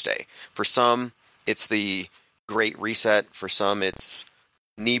own doomsday. For some, it's the Great Reset. For some, it's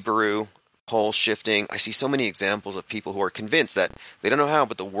Nibiru, pole shifting. I see so many examples of people who are convinced that they don't know how,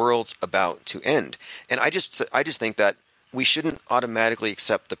 but the world's about to end. And I just think that we shouldn't automatically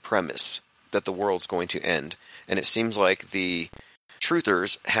accept the premise that the world's going to end. And it seems like the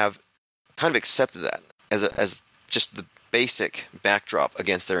truthers have kind of accepted that as just the basic backdrop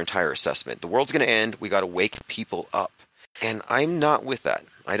against their entire assessment. The world's going to end. We got to wake people up. And I'm not with that.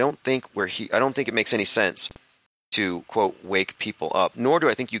 I don't think it makes any sense to, quote, wake people up, nor do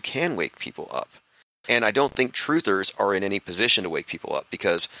I think you can wake people up. And I don't think truthers are in any position to wake people up,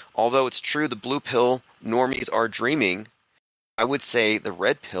 because although it's true the blue pill normies are dreaming, I would say the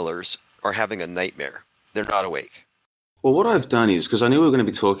red pillars are having a nightmare. They're not awake. Well, what I've done is, because I knew we were going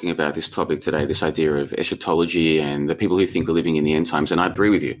to be talking about this topic today, this idea of eschatology and the people who think we're living in the end times, and I agree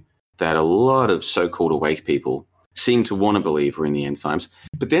with you that a lot of so-called awake people seem to want to believe we're in the end times,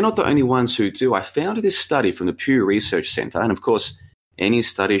 but they're not the only ones who do. I found this study from the Pew Research Center, and of course, any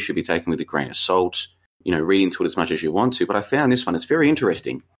study should be taken with a grain of salt. Read into it as much as you want to, but I found this one. It's very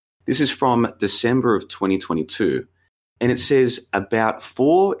interesting. This is from December of 2022, and it says about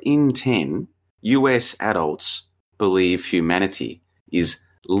 4 in 10 US adults believe humanity is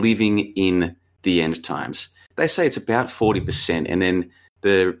living in the end times. They say it's about 40%, and then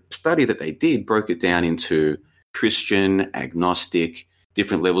the study that they did broke it down into Christian, agnostic,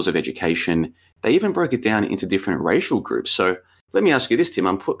 different levels of education. They even broke it down into different racial groups. So let me ask you this, Tim.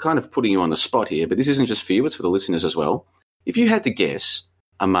 I'm kind of putting you on the spot here, but this isn't just for you, it's for the listeners as well. If you had to guess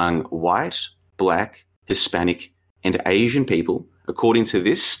among white, black, Hispanic, and Asian people, according to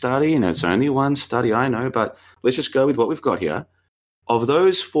this study, and it's only one study I know, but let's just go with what we've got here. Of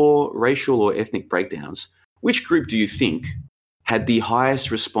those 4 racial or ethnic breakdowns, which group do you think had the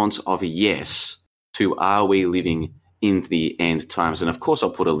highest response of yes to are we living in the end times? And of course, I'll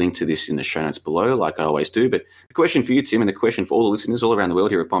put a link to this in the show notes below, like I always do. But the question for you, Tim, and the question for all the listeners all around the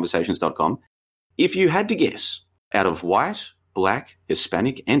world here at Bonversations.com, if you had to guess out of white, black,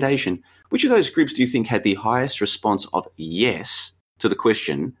 Hispanic, and Asian, which of those groups do you think had the highest response of yes to the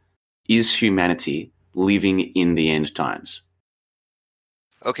question, is humanity living in the end times?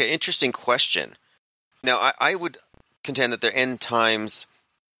 Okay, interesting question. Now, I would contend that the end times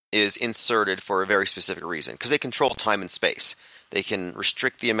is inserted for a very specific reason, because they control time and space. They can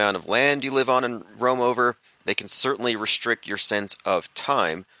restrict the amount of land you live on and roam over. They can certainly restrict your sense of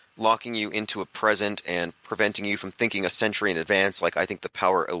time, locking you into a present and preventing you from thinking a century in advance like I think the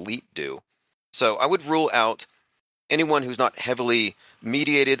power elite do. So I would rule out anyone who's not heavily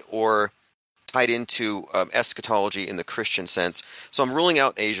mediated or tied into eschatology in the Christian sense. So I'm ruling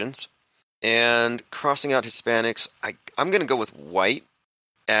out Asians and crossing out Hispanics. I'm going to go with white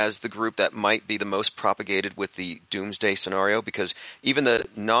as the group that might be the most propagated with the doomsday scenario, because even the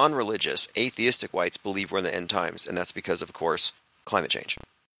non-religious, atheistic whites believe we're in the end times, and that's because of course, climate change.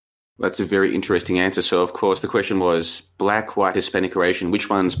 That's a very interesting answer. So, of course, the question was black, white, Hispanic, or Asian, which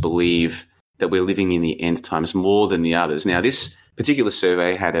ones believe that we're living in the end times more than the others? Now, this particular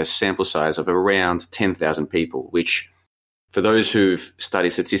survey had a sample size of around 10,000 people, which, for those who've studied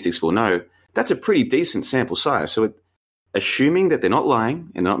statistics will know, that's a pretty decent sample size. So assuming that they're not lying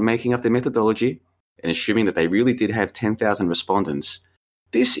and not making up their methodology, and assuming that they really did have 10,000 respondents,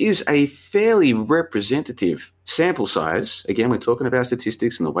 this is a fairly representative sample size. Again, we're talking about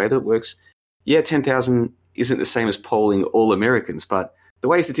statistics and the way that it works. Yeah, 10,000 isn't the same as polling all Americans, but the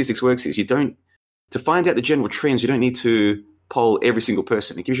way statistics works is to find out the general trends, you don't need to poll every single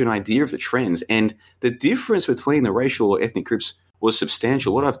person. It gives you an idea of the trends, and the difference between the racial or ethnic groups was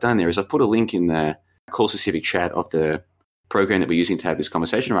substantial. What I've done there is I've put a link in the call specific chat of the program that we're using to have this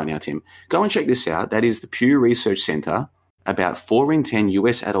conversation right now, Tim. Go and check this out. That is the Pew Research Center. About 4 in 10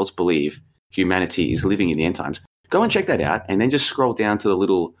 US adults believe humanity is living in the end times. Go and check that out, and then just scroll down to the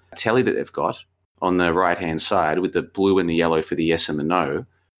little tally that they've got on the right-hand side with the blue and the yellow for the yes and the no.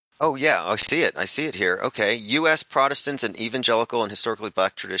 Oh, yeah, I see it here. Okay, U.S. Protestants and evangelical and historically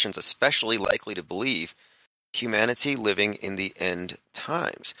black traditions especially likely to believe humanity living in the end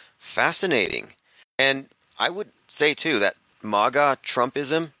times. Fascinating. And I would say, too, that MAGA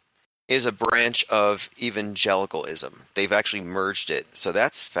Trumpism is a branch of evangelicalism. They've actually merged it. So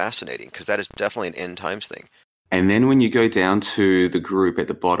that's fascinating because that is definitely an end times thing. And then when you go down to the group at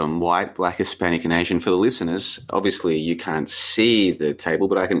the bottom, white, black, Hispanic, and Asian, for the listeners, obviously you can't see the table,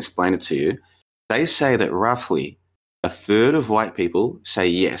 but I can explain it to you. They say that roughly a third of white people say,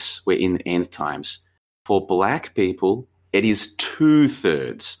 yes, we're in the end times. For black people, it is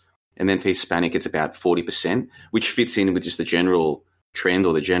 2/3. And then for Hispanic, it's about 40%, which fits in with just the general trend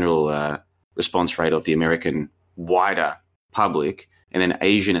or the general response rate of the American wider public. And then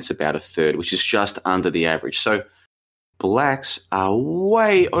Asian, it's about 1/3, which is just under the average. So blacks are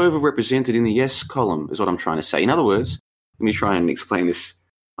way overrepresented in the yes column, is what I'm trying to say. In other words, let me try and explain this.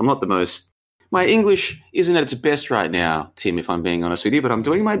 I'm not the most... My English isn't at its best right now, Tim, if I'm being honest with you, but I'm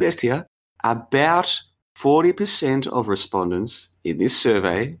doing my best here. About 40% of respondents in this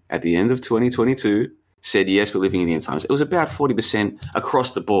survey at the end of 2022 said, yes, we're living in the end times. It was about 40%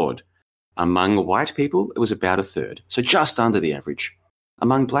 across the board. Among white people, it was about 1/3, so just under the average.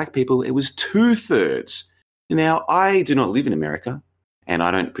 Among black people, it was 2/3. Now, I do not live in America, and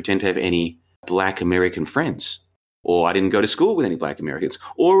I don't pretend to have any black American friends, or I didn't go to school with any black Americans,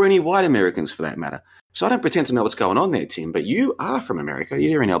 or any white Americans for that matter. So I don't pretend to know what's going on there, Tim, but you are from America.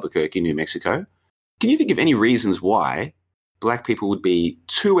 You're in Albuquerque, New Mexico. Can you think of any reasons why black people would be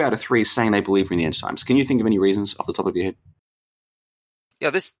 2 out of 3 saying they believe in the end times? Can you think of any reasons off the top of your head? Yeah,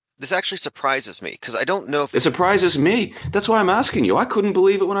 this actually surprises me because I don't know if It surprises me. That's why I'm asking you. I couldn't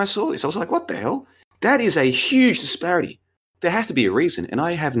believe it when I saw this. I was like, what the hell? That is a huge disparity. There has to be a reason, and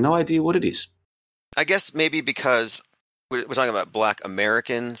I have no idea what it is. I guess maybe because we're talking about black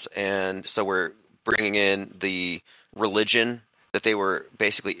Americans, and so we're bringing in the religion that they were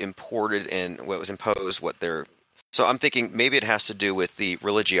basically imported and what was imposed, so I'm thinking maybe it has to do with the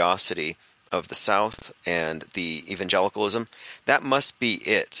religiosity of the South and the evangelicalism. That must be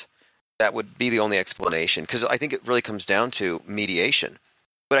it. That would be the only explanation, because I think it really comes down to mediation.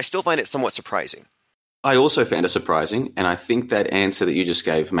 But I still find it somewhat surprising. I also found it surprising, and I think that answer that you just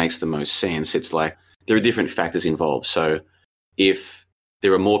gave makes the most sense. It's like there are different factors involved. So if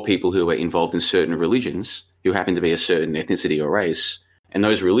there are more people who are involved in certain religions who happen to be a certain ethnicity or race, and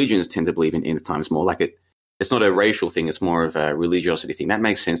those religions tend to believe in end times more, like it's not a racial thing, it's more of a religiosity thing. That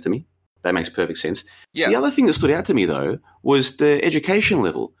makes sense to me. That makes perfect sense. Yeah. The other thing that stood out to me, though, was the education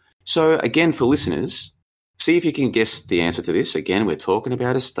level. So, again, for listeners, see if you can guess the answer to this. Again, we're talking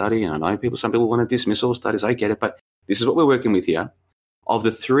about a study, and I know some people want to dismiss all studies. I get it, but this is what we're working with here. Of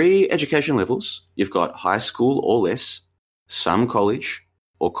the 3 education levels, you've got high school or less, some college,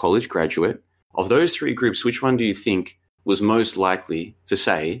 or college graduate. Of those 3 groups, which one do you think was most likely to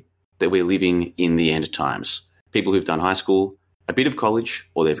say that we're living in the end times? People who've done high school, a bit of college,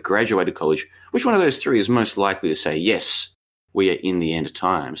 or they've graduated college. Which one of those 3 is most likely to say, yes, we are in the end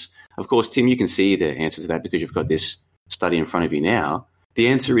times? Of course, Tim, you can see the answer to that because you've got this study in front of you now. The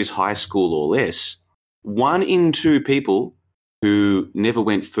answer is high school or less. 1 in 2 people who never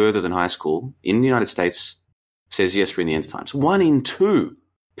went further than high school in the United States says, yes, we're in the end times. 1 in 2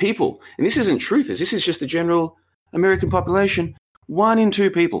 people. And this isn't truthers. This is just the general American population. 1 in 2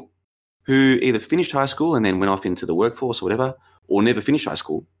 people who either finished high school and then went off into the workforce or whatever, or never finished high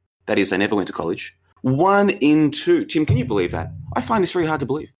school. That is, they never went to college. 1 in 2. Tim, can you believe that? I find this very hard to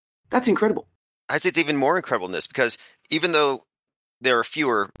believe. That's incredible. I'd say it's even more incredible than this because even though there are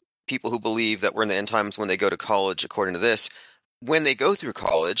fewer people who believe that we're in the end times when they go to college, according to this, when they go through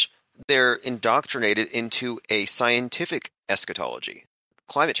college, they're indoctrinated into a scientific eschatology,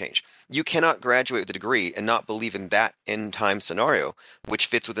 climate change. You cannot graduate with a degree and not believe in that end time scenario, which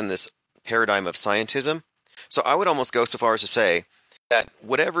fits within this paradigm of scientism. So I would almost go so far as to say that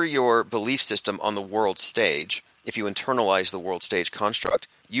whatever your belief system on the world stage, if you internalize the world stage construct,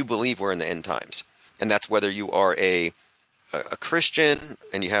 you believe we're in the end times. And that's whether you are a Christian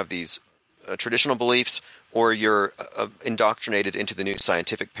and you have these traditional beliefs, or you're indoctrinated into the new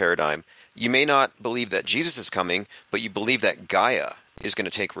scientific paradigm. You may not believe that Jesus is coming, but you believe that Gaia is going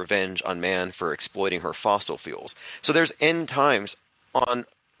to take revenge on man for exploiting her fossil fuels. So there's end times on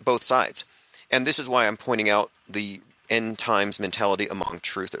both sides. And this is why I'm pointing out the end times mentality among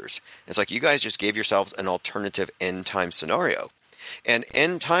truthers. It's like you guys just gave yourselves an alternative end time scenario. And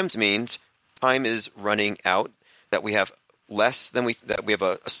end times means time is running out, that we have less than that we have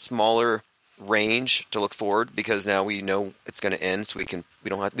a smaller range to look forward because now we know it's going to end, so we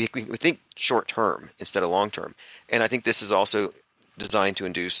think short term instead of long term. And I think this is also designed to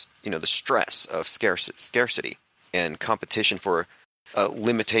induce, the stress of scarcity and competition for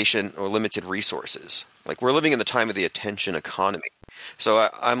limitation or limited resources. Like we're living in the time of the attention economy. So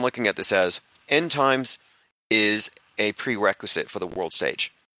I'm looking at this as end times is a prerequisite for the world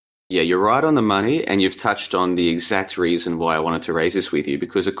stage. Yeah, you're right on the money, and you've touched on the exact reason why I wanted to raise this with you,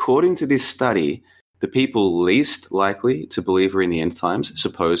 because according to this study, the people least likely to believe are in the end times,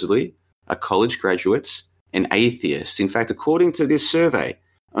 supposedly, are college graduates and atheists. In fact, according to this survey,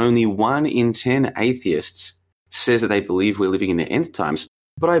 only 1 in 10 atheists says that they believe we're living in the end times.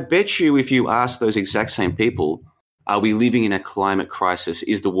 But I bet you if you ask those exact same people, are we living in a climate crisis?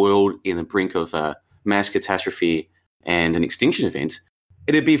 Is the world in the brink of a mass catastrophe and an extinction event?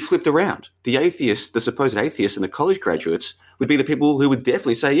 It'd be flipped around. The atheists, the supposed atheists and the college graduates would be the people who would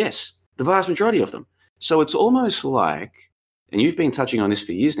definitely say yes, the vast majority of them. So it's almost like, and you've been touching on this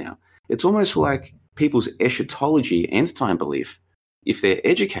for years now, it's almost like people's eschatology, end time belief, if they're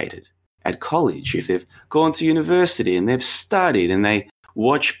educated at college, if they've gone to university and they've studied and they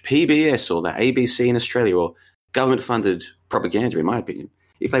watch PBS or the ABC in Australia or government-funded propaganda, in my opinion,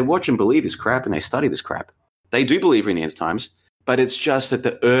 if they watch and believe this crap and they study this crap, they do believe we're in the end times, but it's just that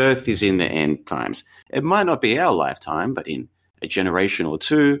the earth is in the end times. It might not be our lifetime, but in a generation or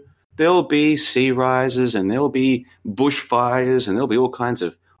two, there'll be sea rises and there'll be bushfires and there'll be all kinds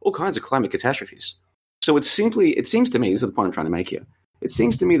of climate catastrophes. So it seems to me, this is the point I'm trying to make here, it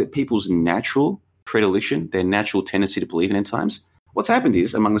seems to me that people's natural predilection, their natural tendency to believe in end times, what's happened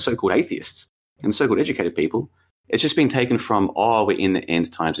is among the so-called atheists and the so-called educated people, it's just been taken from, we're in the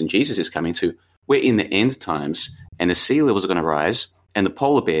end times and Jesus is coming, to we're in the end times and the sea levels are going to rise and the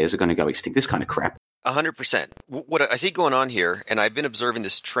polar bears are going to go extinct. This kind of crap. 100%. What I see going on here, and I've been observing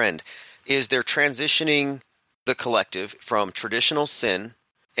this trend, is they're transitioning the collective from traditional sin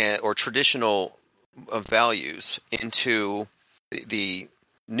or traditional values into the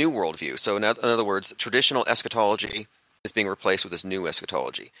new worldview. So in other words, traditional eschatology is being replaced with this new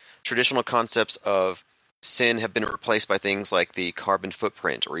eschatology. Traditional concepts of sin have been replaced by things like the carbon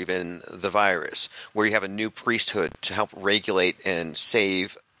footprint or even the virus, where you have a new priesthood to help regulate and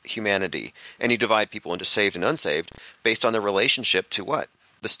save humanity. And you divide people into saved and unsaved based on their relationship to what?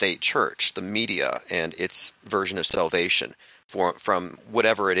 The state church, the media, and its version of salvation from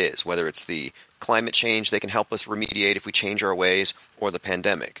whatever it is, whether it's the climate change they can help us remediate if we change our ways, or the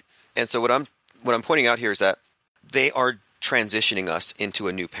pandemic. And so what I'm pointing out here is that they are transitioning us into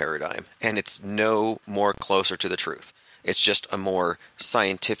a new paradigm, and it's no more closer to the truth. It's just a more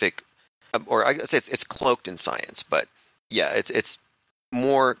scientific, or I'd say it's cloaked in science, but yeah, it's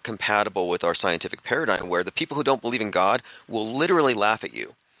more compatible with our scientific paradigm, where the people who don't believe in God will literally laugh at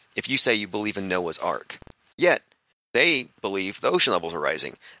you if you say you believe in Noah's Ark. Yet, they believe the ocean levels are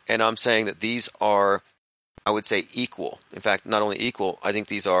rising. And I'm saying that these are, I would say, equal. In fact, not only equal, I think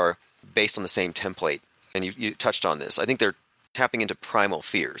these are based on the same template. And you touched on this. I think they're tapping into primal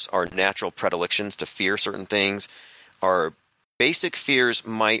fears, our natural predilections to fear certain things. Our basic fears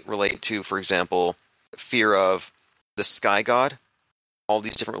might relate to, for example, fear of the sky god. All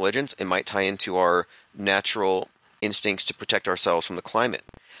these different religions, it might tie into our natural instincts to protect ourselves from the climate.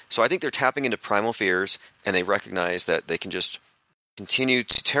 So I think they're tapping into primal fears, and they recognize that they can just continue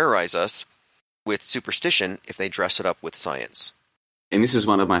to terrorize us with superstition if they dress it up with science. And this is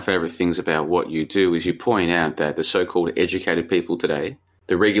one of my favorite things about what you do, is you point out that the so-called educated people today,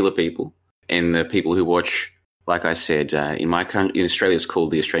 the regular people, and the people who watch, like I said, in my country, in Australia, it's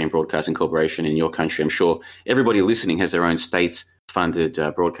called the Australian Broadcasting Corporation. In your country, I'm sure everybody listening has their own state-funded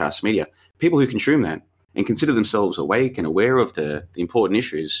broadcast media. People who consume that and consider themselves awake and aware of the important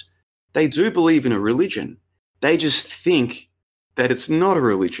issues, they do believe in a religion. They just think that it's not a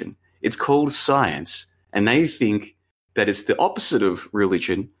religion. It's called science, and they think that it's the opposite of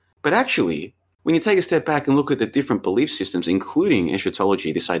religion. But actually, when you take a step back and look at the different belief systems, including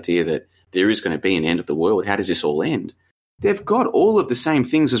eschatology, this idea that there is going to be an end of the world, how does this all end? They've got all of the same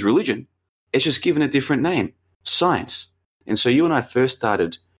things as religion. It's just given a different name, science. And so you and I first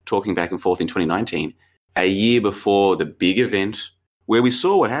started talking back and forth in 2019, a year before the big event, where we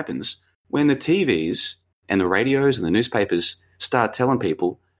saw what happens when the TVs and the radios and the newspapers start telling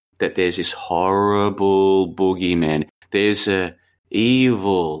people that there's this horrible boogeyman. There's a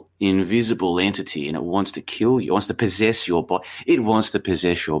evil, invisible entity, and it wants to kill you. It wants to possess your body. It wants to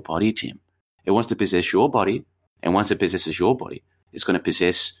possess your body, Tim. It wants to possess your body, and once it possesses your body, it's going to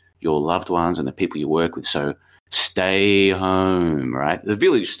possess your loved ones and the people you work with. So stay home, right? The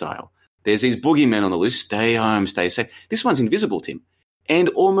village style. There's these boogeymen on the loose. Stay home, stay safe. This one's invisible, Tim. And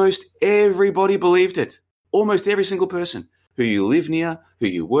almost everybody believed it. Almost every single person who you live near, who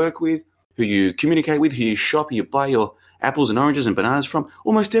you work with, who you communicate with, who you shop, who you buy your apples and oranges and bananas from,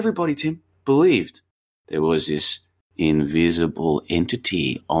 almost everybody, Tim, believed there was this invisible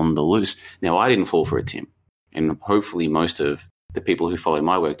entity on the loose. Now, I didn't fall for it, Tim, and hopefully most of the people who follow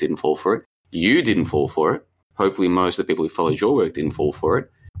my work didn't fall for it. You didn't fall for it. Hopefully most of the people who followed your work didn't fall for it.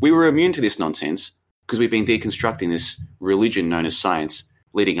 We were immune to this nonsense because we've been deconstructing this religion known as science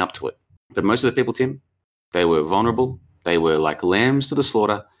leading up to it. But most of the people, Tim, they were vulnerable. They were like lambs to the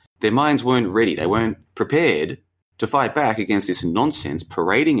slaughter. Their minds weren't ready. They weren't prepared to fight back against this nonsense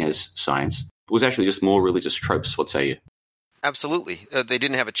parading as science. It was actually just more religious tropes. What say you? Absolutely. They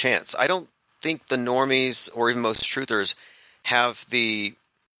didn't have a chance. I don't think the normies or even most truthers have the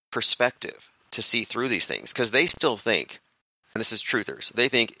perspective to see through these things because they still think, and this is truthers, they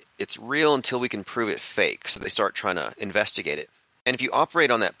think it's real until we can prove it fake. So they start trying to investigate it. And if you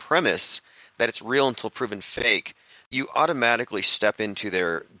operate on that premise that it's real until proven fake, you automatically step into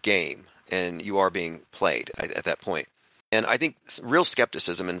their game and you are being played at that point. And I think real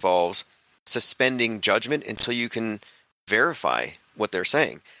skepticism involves suspending judgment until you can verify what they're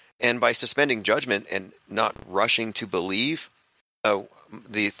saying. And by suspending judgment and not rushing to believe,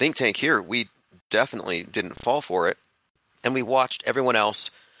 the think tank here, we definitely didn't fall for it. And we watched everyone else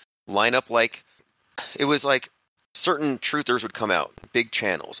line up it was like certain truthers would come out, big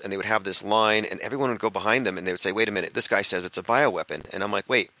channels, and they would have this line, and everyone would go behind them, and they would say, wait a minute, this guy says it's a bioweapon. And I'm like,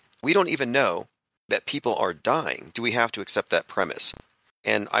 wait, we don't even know that people are dying. Do we have to accept that premise?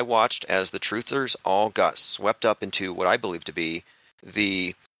 And I watched as the truthers all got swept up into what I believe to be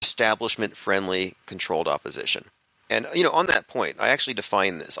the establishment-friendly controlled opposition. And, on that point, I actually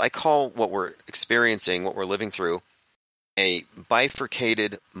define this. I call what we're experiencing, what we're living through, a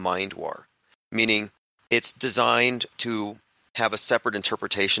bifurcated mind war, meaning it's designed to have a separate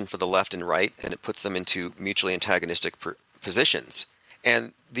interpretation for the left and right, and it puts them into mutually antagonistic positions.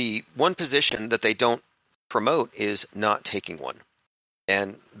 And the one position that they don't promote is not taking one.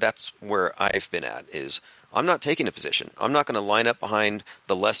 And that's where I've been at, is I'm not taking a position. I'm not going to line up behind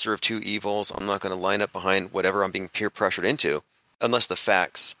the lesser of two evils. I'm not going to line up behind whatever I'm being peer pressured into unless the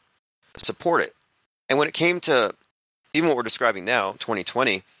facts support it. And when it came to even what we're describing now,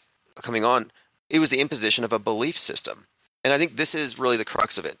 2020, coming on, it was the imposition of a belief system. And I think this is really the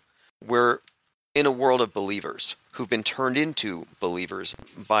crux of it. We're in a world of believers who've been turned into believers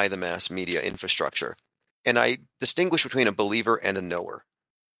by the mass media infrastructure. And I distinguish between a believer and a knower.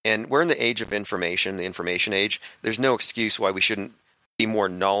 And we're in the age of information, the information age. There's no excuse why we shouldn't be more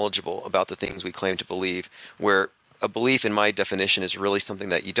knowledgeable about the things we claim to believe, where a belief, in my definition, is really something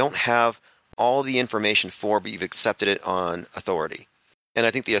that you don't have all the information for, but you've accepted it on authority. And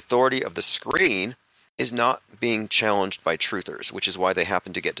I think the authority of the screen is not being challenged by truthers, which is why they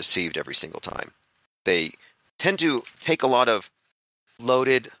happen to get deceived every single time. They tend to take a lot of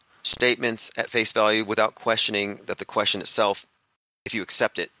loaded statements at face value without questioning that the question itself, if you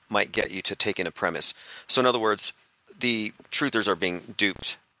accept it, might get you to take in a premise. So in other words, the truthers are being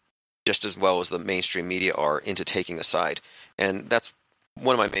duped just as well as the mainstream media are into taking a side. And that's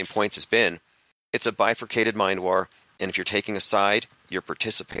one of my main points has been, it's a bifurcated mind war, and if you're taking a side, you're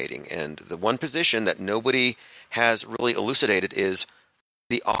participating. And the one position that nobody has really elucidated is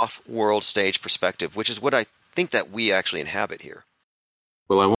the off-world stage perspective, which is what I think that we actually inhabit here.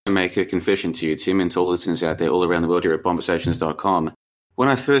 Well, I want to make a confession to you, Tim, and to all listeners out there all around the world here at Bonversations.com. When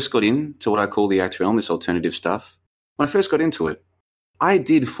I first got into what I call the act realm, this alternative stuff, when I first got into it, I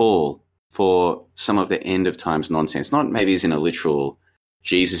did fall for some of the end of times nonsense. Not maybe as in a literal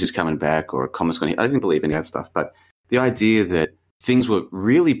Jesus is coming back or a comet's going to... I didn't believe in that stuff, but the idea that things were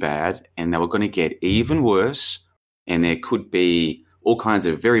really bad and they were going to get even worse and there could be all kinds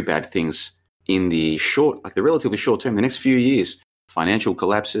of very bad things in the relatively short term, the next few years, financial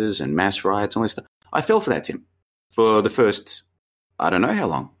collapses and mass riots, all this stuff. I fell for that, Tim. For the first, I don't know how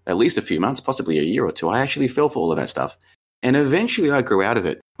long, at least a few months, possibly a year or two, I actually fell for all of that stuff. And eventually I grew out of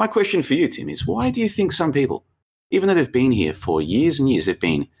it. My question for you, Tim, is why do you think some people, even though they've been here for years and years, they've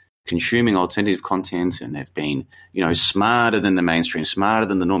been consuming alternative content and they've been, smarter than the mainstream, smarter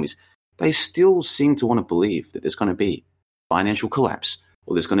than the normies, they still seem to want to believe that there's going to be financial collapse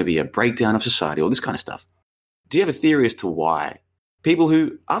or there's going to be a breakdown of society or this kind of stuff. Do you have a theory as to why people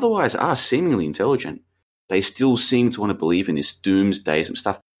who otherwise are seemingly intelligent, they still seem to want to believe in this doomsday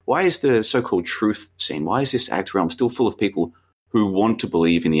stuff? Why is the so-called truth scene, why is this act realm still full of people who want to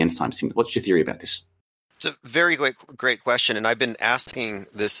believe in the end times? What's your theory about this? It's a very great question, and I've been asking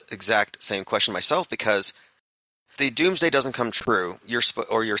this exact same question myself because the doomsday doesn't come true,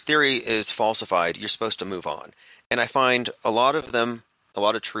 or your theory is falsified, you're supposed to move on. And I find a lot of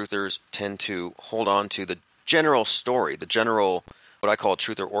truthers tend to hold on to the general story, the general, what I call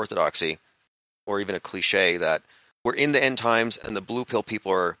truth or orthodoxy, or even a cliche that we're in the end times and the blue pill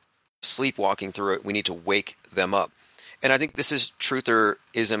people are sleepwalking through it. We need to wake them up. And I think this is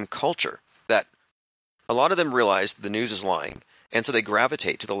trutherism culture, that a lot of them realize the news is lying, and so they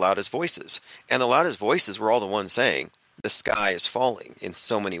gravitate to the loudest voices. And the loudest voices were all the ones saying the sky is falling in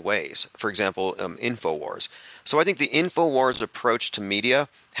so many ways. For example, InfoWars. So I think the InfoWars approach to media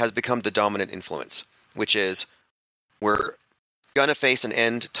has become the dominant influence, which is we're going to face an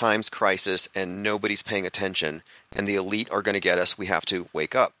end times crisis and nobody's paying attention, and the elite are going to get us. We have to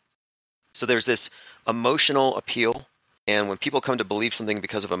wake up. So there's this emotional appeal. And when people come to believe something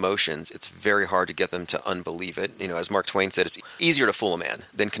because of emotions, it's very hard to get them to unbelieve it. You know, as Mark Twain said, it's easier to fool a man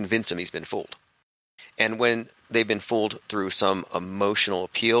than convince him he's been fooled. And when they've been fooled through some emotional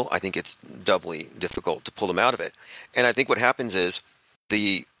appeal, I think it's doubly difficult to pull them out of it. And I think what happens is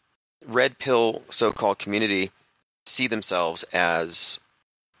the red pill so-called community see themselves as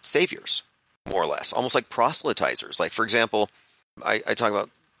saviors, more or less, almost like proselytizers. Like, for example, I talk about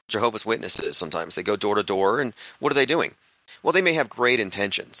Jehovah's Witnesses sometimes. They go door to door, and what are they doing? Well, they may have great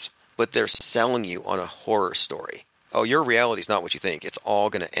intentions, but they're selling you on a horror story. Oh, your reality is not what you think. It's all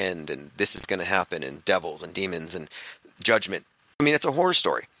going to end, and this is going to happen, and devils and demons and judgment. I mean, it's a horror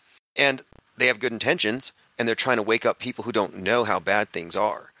story. And they have good intentions, and they're trying to wake up people who don't know how bad things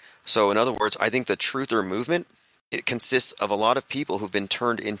are. So, in other words, I think the truther movement, it consists of a lot of people who've been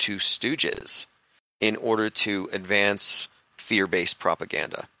turned into stooges in order to advance fear-based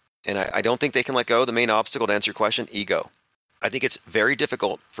propaganda. And I don't think they can let go. The main obstacle, to answer your question, ego. I think it's very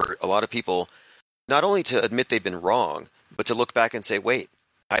difficult for a lot of people not only to admit they've been wrong, but to look back and say, wait,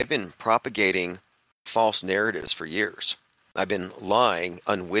 I've been propagating false narratives for years. I've been lying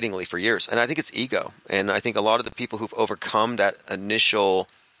unwittingly for years. And I think it's ego. And I think a lot of the people who've overcome that initial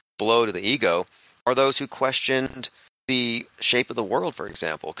blow to the ego are those who questioned the shape of the world, for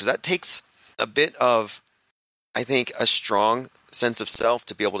example, because that takes a bit of, I think, a strong sense of self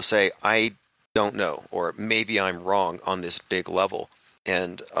to be able to say, I don't know, or maybe I'm wrong on this big level.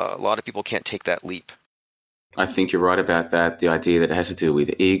 And a lot of people can't take that leap. I think you're right about that. The idea that it has to do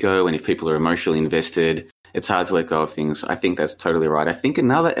with ego, and if people are emotionally invested, it's hard to let go of things. I think that's totally right. I think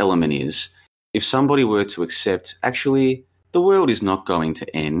another element is if somebody were to accept, actually, the world is not going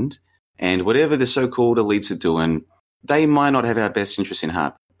to end, and whatever the so-called elites are doing, they might not have our best interests in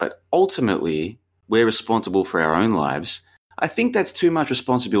heart, but ultimately, we're responsible for our own lives. I think that's too much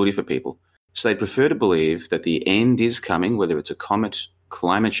responsibility for people. So they prefer to believe that the end is coming, whether it's a comet,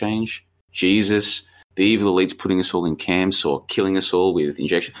 climate change, Jesus, the evil elites putting us all in camps or killing us all with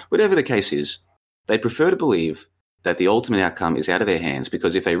injection, whatever the case is. They prefer to believe that the ultimate outcome is out of their hands,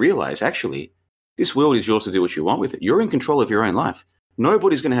 because if they realize, actually, this world is yours to do what you want with it. You're in control of your own life.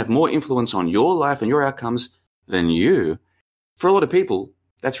 Nobody's going to have more influence on your life and your outcomes than you. For a lot of people,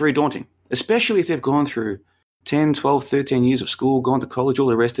 that's very daunting, especially if they've gone through 10, 12, 13 years of school, gone to college, all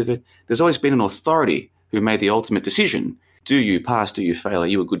the rest of it. There's always been an authority who made the ultimate decision. Do you pass? Do you fail? Are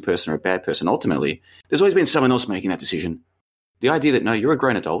you a good person or a bad person? Ultimately, there's always been someone else making that decision. The idea that, no, you're a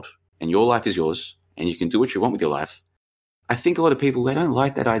grown adult and your life is yours and you can do what you want with your life. I think a lot of people, they don't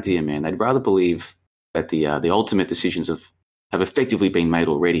like that idea, man. They'd rather believe that the ultimate decisions have effectively been made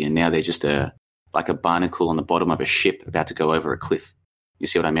already, and now they're just like a barnacle on the bottom of a ship about to go over a cliff. You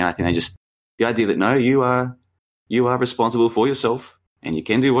see what I mean? I think the idea that, no, you are responsible for yourself and you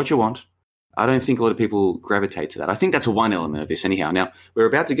can do what you want. I don't think a lot of people gravitate to that. I think that's one element of this anyhow. Now, we're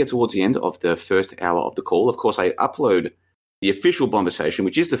about to get towards the end of the first hour of the call. Of course, I upload the official Bonversation,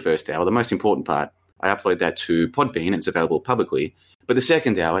 which is the first hour, the most important part. I upload that to Podbean and it's available publicly. But the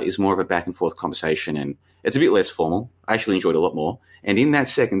second hour is more of a back and forth conversation, and it's a bit less formal. I actually enjoyed it a lot more. And in that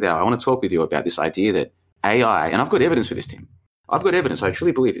second hour, I want to talk with you about this idea that AI, and I've got evidence for this, Tim. I've got evidence. I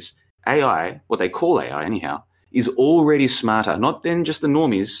truly believe this. AI, what they call AI anyhow, is already smarter, not than just the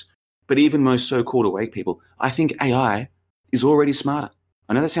normies, but even most so-called awake people. I think AI is already smarter.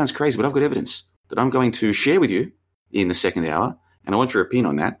 I know that sounds crazy, but I've got evidence that I'm going to share with you in the second hour, and I want your opinion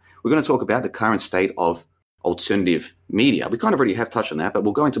on that. We're going to talk about the current state of alternative media. We kind of already have touched on that, but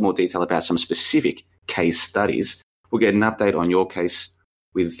we'll go into more detail about some specific case studies. We'll get an update on your case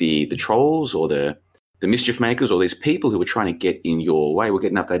with the trolls or the mischief makers or these people who are trying to get in your way. We'll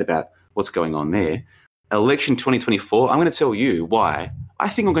get an update about what's going on there. Election 2024, I'm going to tell you why I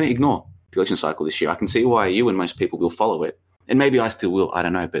think I'm going to ignore the election cycle this year. I can see why you and most people will follow it. And maybe I still will, I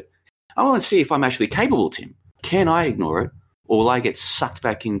don't know. But I want to see if I'm actually capable, Tim. Can I ignore it? Or will I get sucked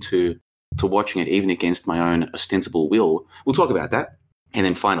back into watching it even against my own ostensible will? We'll talk about that. And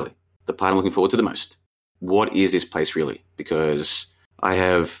then finally, the part I'm looking forward to the most. What is this place really? Because I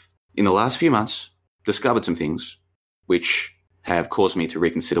have, in the last few months, discovered some things which have caused me to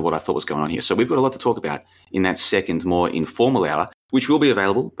reconsider what I thought was going on here. So we've got a lot to talk about in that second, more informal hour, which will be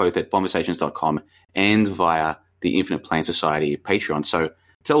available both at bonversations.com and via the Infinite Plan Society Patreon. So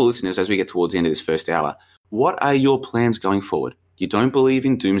tell the listeners, as we get towards the end of this first hour, what are your plans going forward? You don't believe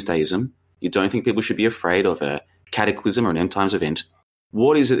in doomsdayism. You don't think people should be afraid of a cataclysm or an end times event.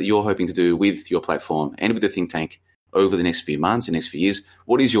 What is it that you're hoping to do with your platform and with the think tank over the next few months and next few years?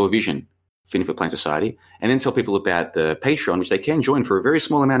 What is your vision for Infinite Plan Society? And then tell people about the Patreon, which they can join for a very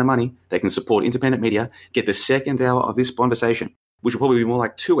small amount of money. They can support independent media, get the second hour of this conversation, which will probably be more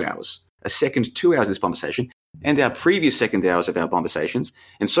like 2 hours, a second 2 hours of this conversation, and our previous second hours of our Bonversations,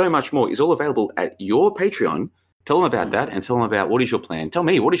 and so much more is all available at your Patreon. Tell them about that and tell them about what is your plan. Tell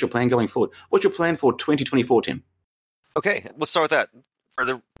me, what is your plan going forward? What's your plan for 2024, Tim? Okay, let's start with that. For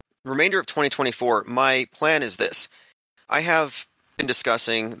the remainder of 2024, my plan is this. I have been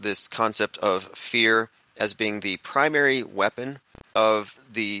discussing this concept of fear as being the primary weapon of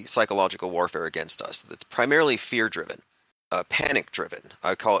the psychological warfare against us. It's primarily fear-driven, panic-driven.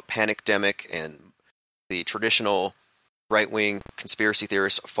 I call it panic-demic, and the traditional right-wing conspiracy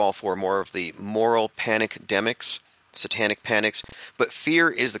theorists fall for more of the moral panic-demics, satanic panics. But fear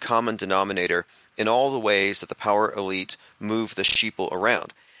is the common denominator in all the ways that the power elite move the sheeple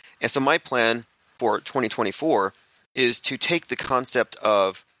around. And so my plan for 2024 is to take the concept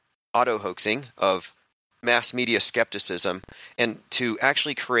of auto-hoaxing, of mass media skepticism, and to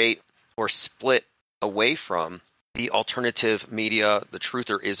actually create or split away from the alternative media, the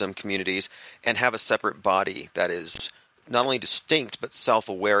trutherism communities, and have a separate body that is not only distinct but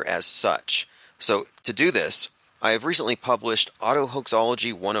self-aware as such. So to do this, I have recently published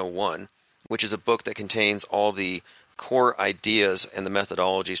Auto-Hoaxology 101, which is a book that contains all the core ideas and the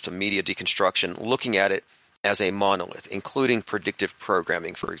methodologies to media deconstruction, looking at it as a monolith, including predictive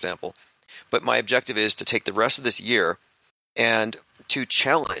programming, for example. But my objective is to take the rest of this year and to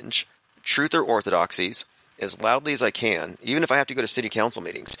challenge truther orthodoxies as loudly as I can, even if I have to go to city council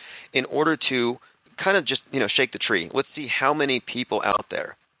meetings, in order to kind of just, shake the tree. Let's see how many people out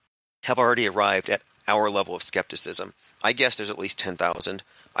there have already arrived at our level of skepticism. I guess there's at least 10,000.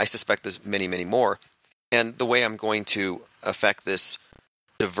 I suspect there's many, many more. And the way I'm going to affect this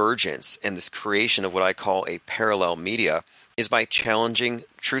divergence and this creation of what I call a parallel media is by challenging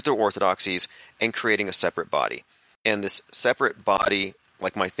truther orthodoxies and creating a separate body. And this separate body,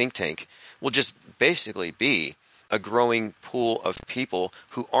 like my think tank, will just basically be a growing pool of people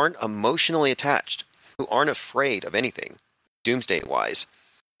who aren't emotionally attached, who aren't afraid of anything, doomsday-wise,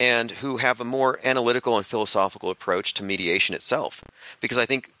 and who have a more analytical and philosophical approach to mediation itself. Because I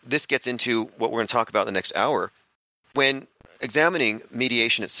think this gets into what we're going to talk about in the next hour. When examining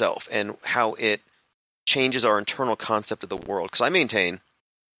mediation itself and how it changes our internal concept of the world, because I maintain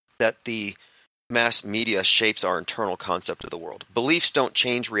that the mass media shapes our internal concept of the world. Beliefs don't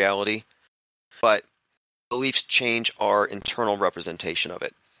change reality, but beliefs change our internal representation of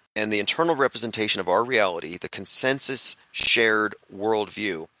it. And the internal representation of our reality, the consensus shared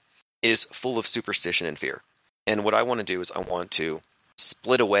worldview, is full of superstition and fear. And what I want to do is I want to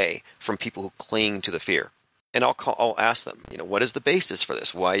split away from people who cling to the fear. And I'll ask them, what is the basis for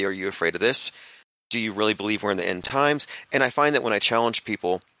this? Why are you afraid of this? Do you really believe we're in the end times? And I find that when I challenge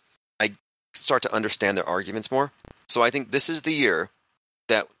people, I start to understand their arguments more. So I think this is the year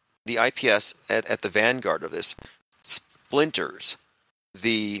that the IPS at the vanguard of this splinters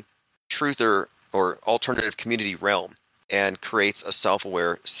the truther or alternative community realm and creates a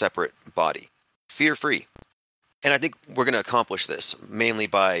self-aware separate body, fear-free. And I think we're going to accomplish this mainly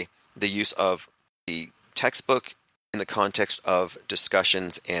by the use of the textbook in the context of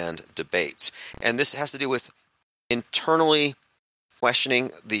discussions and debates. And this has to do with internally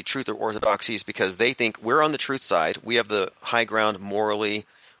questioning the truth or orthodoxies because they think we're on the truth side. We have the high ground morally.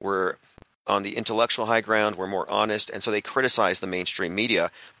 We're on the intellectual high ground. We're more honest. And so they criticize the mainstream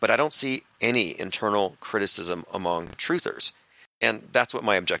media. But I don't see any internal criticism among truthers. And that's what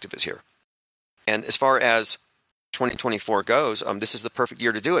my objective is here. And as far as 2024 goes, this is the perfect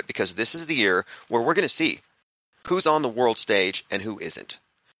year to do it because this is the year where we're going to see who's on the world stage and who isn't.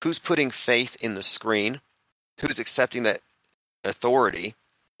 Who's putting faith in the screen, who's accepting that authority,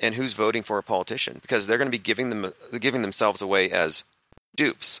 and who's voting for a politician because they're going to be giving themselves away as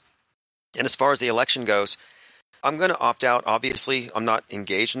dupes. And as far as the election goes, I'm going to opt out. Obviously, I'm not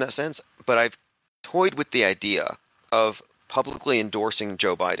engaged in that sense, but I've toyed with the idea of publicly endorsing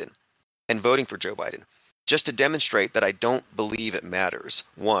Joe Biden and voting for Joe Biden just to demonstrate that I don't believe it matters,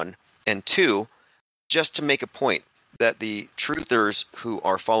 one, and two, just to make a point that the truthers who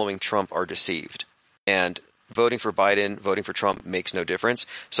are following Trump are deceived. And voting for Biden, voting for Trump makes no difference.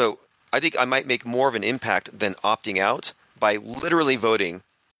 So I think I might make more of an impact than opting out by literally voting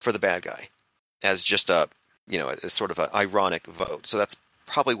for the bad guy as just as sort of an ironic vote. So that's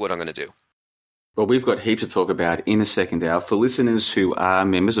probably what I'm going to do. Well, we've got heaps to talk about in the second hour. For listeners who are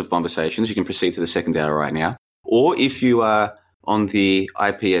members of Bonversations, you can proceed to the second hour right now. Or if you are on the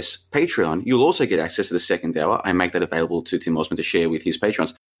IPS Patreon, you'll also get access to the second hour. I make that available to Tim Ozman to share with his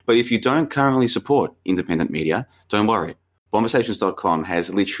patrons. But if you don't currently support independent media, don't worry. Bonversations.com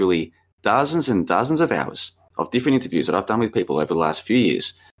has literally dozens and dozens of hours of different interviews that I've done with people over the last few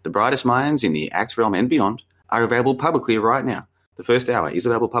years. The brightest minds in the act realm and beyond are available publicly right now. The first hour is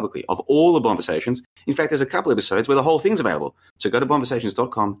available publicly of all the Bonversations. In fact, there's a couple episodes where the whole thing's available. So go to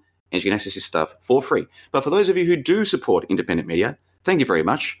Bonversations.com and you can access this stuff for free. But for those of you who do support independent media, thank you very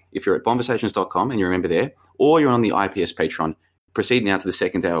much. If you're at Bonversations.com and you're a member there, or you're on the IPS Patreon, proceed now to the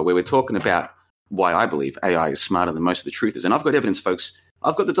second hour where we're talking about why I believe AI is smarter than most of the truthers. And I've got evidence, folks.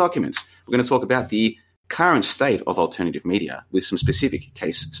 I've got the documents. We're going to talk about the current state of alternative media with some specific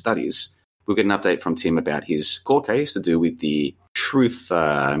case studies. We'll get an update from Tim about his court case to do with the truth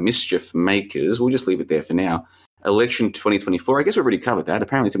mischief makers. We'll just leave it there for now. Election 2024. I guess we've already covered that.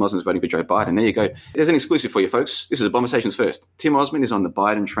 Apparently, Tim Osman's voting for Joe Biden. There you go. There's an exclusive for you, folks. This is a Bonversations first. Tim Ozman is on the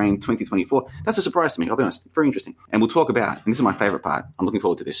Biden train 2024. That's a surprise to me. I'll be honest. Very interesting. And we'll talk about, and this is my favorite part. I'm looking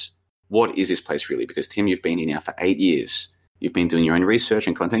forward to this. What is this place really? Because, Tim, you've been here now for 8 years. You've been doing your own research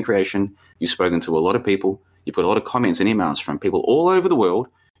and content creation. You've spoken to a lot of people. You've got a lot of comments and emails from people all over the world.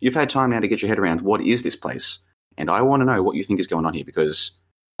 You've had time now to get your head around what is this place. And I want to know what you think is going on here because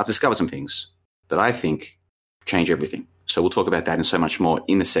I've discovered some things that I think change everything. So we'll talk about that and so much more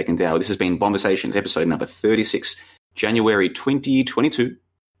in the second hour. This has been Bonversations, episode number 36, January 2022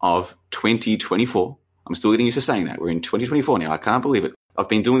 of 2024. I'm still getting used to saying that. We're in 2024 now. I can't believe it. I've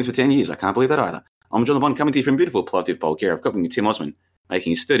been doing this for 10 years. I can't believe that either. I'm John LeBon coming to you from beautiful Plovdiv, Bulgaria. I've got with me Tim Ozman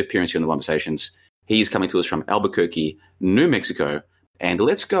making his third appearance here on the Bonversations. He's coming to us from Albuquerque, New Mexico. And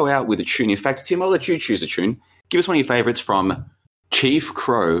let's go out with a tune. In fact, Tim, I'll let you choose a tune. Give us one of your favorites from Chief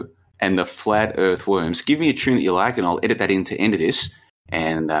Crow and the Flat Earth Worms. Give me a tune that you like, and I'll edit that in to end of this.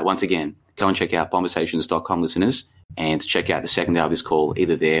 And once again, go and check out Bonversations.com, listeners, and check out the second hour of this call,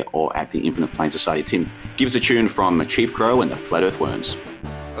 either there or at the Infinite Plane Society. Tim, give us a tune from Chief Crow and the Flat Earth Worms.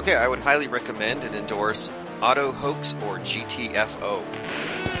 Okay, I would highly recommend and endorse Auto Hoax or GTFO.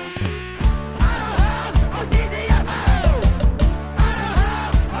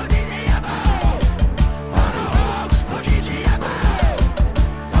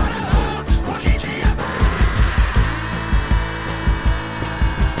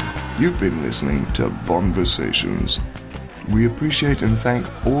 You've been listening to Bonversations. We appreciate and thank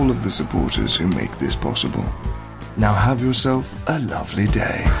all of the supporters who make this possible. Now have yourself a lovely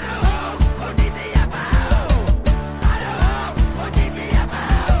day.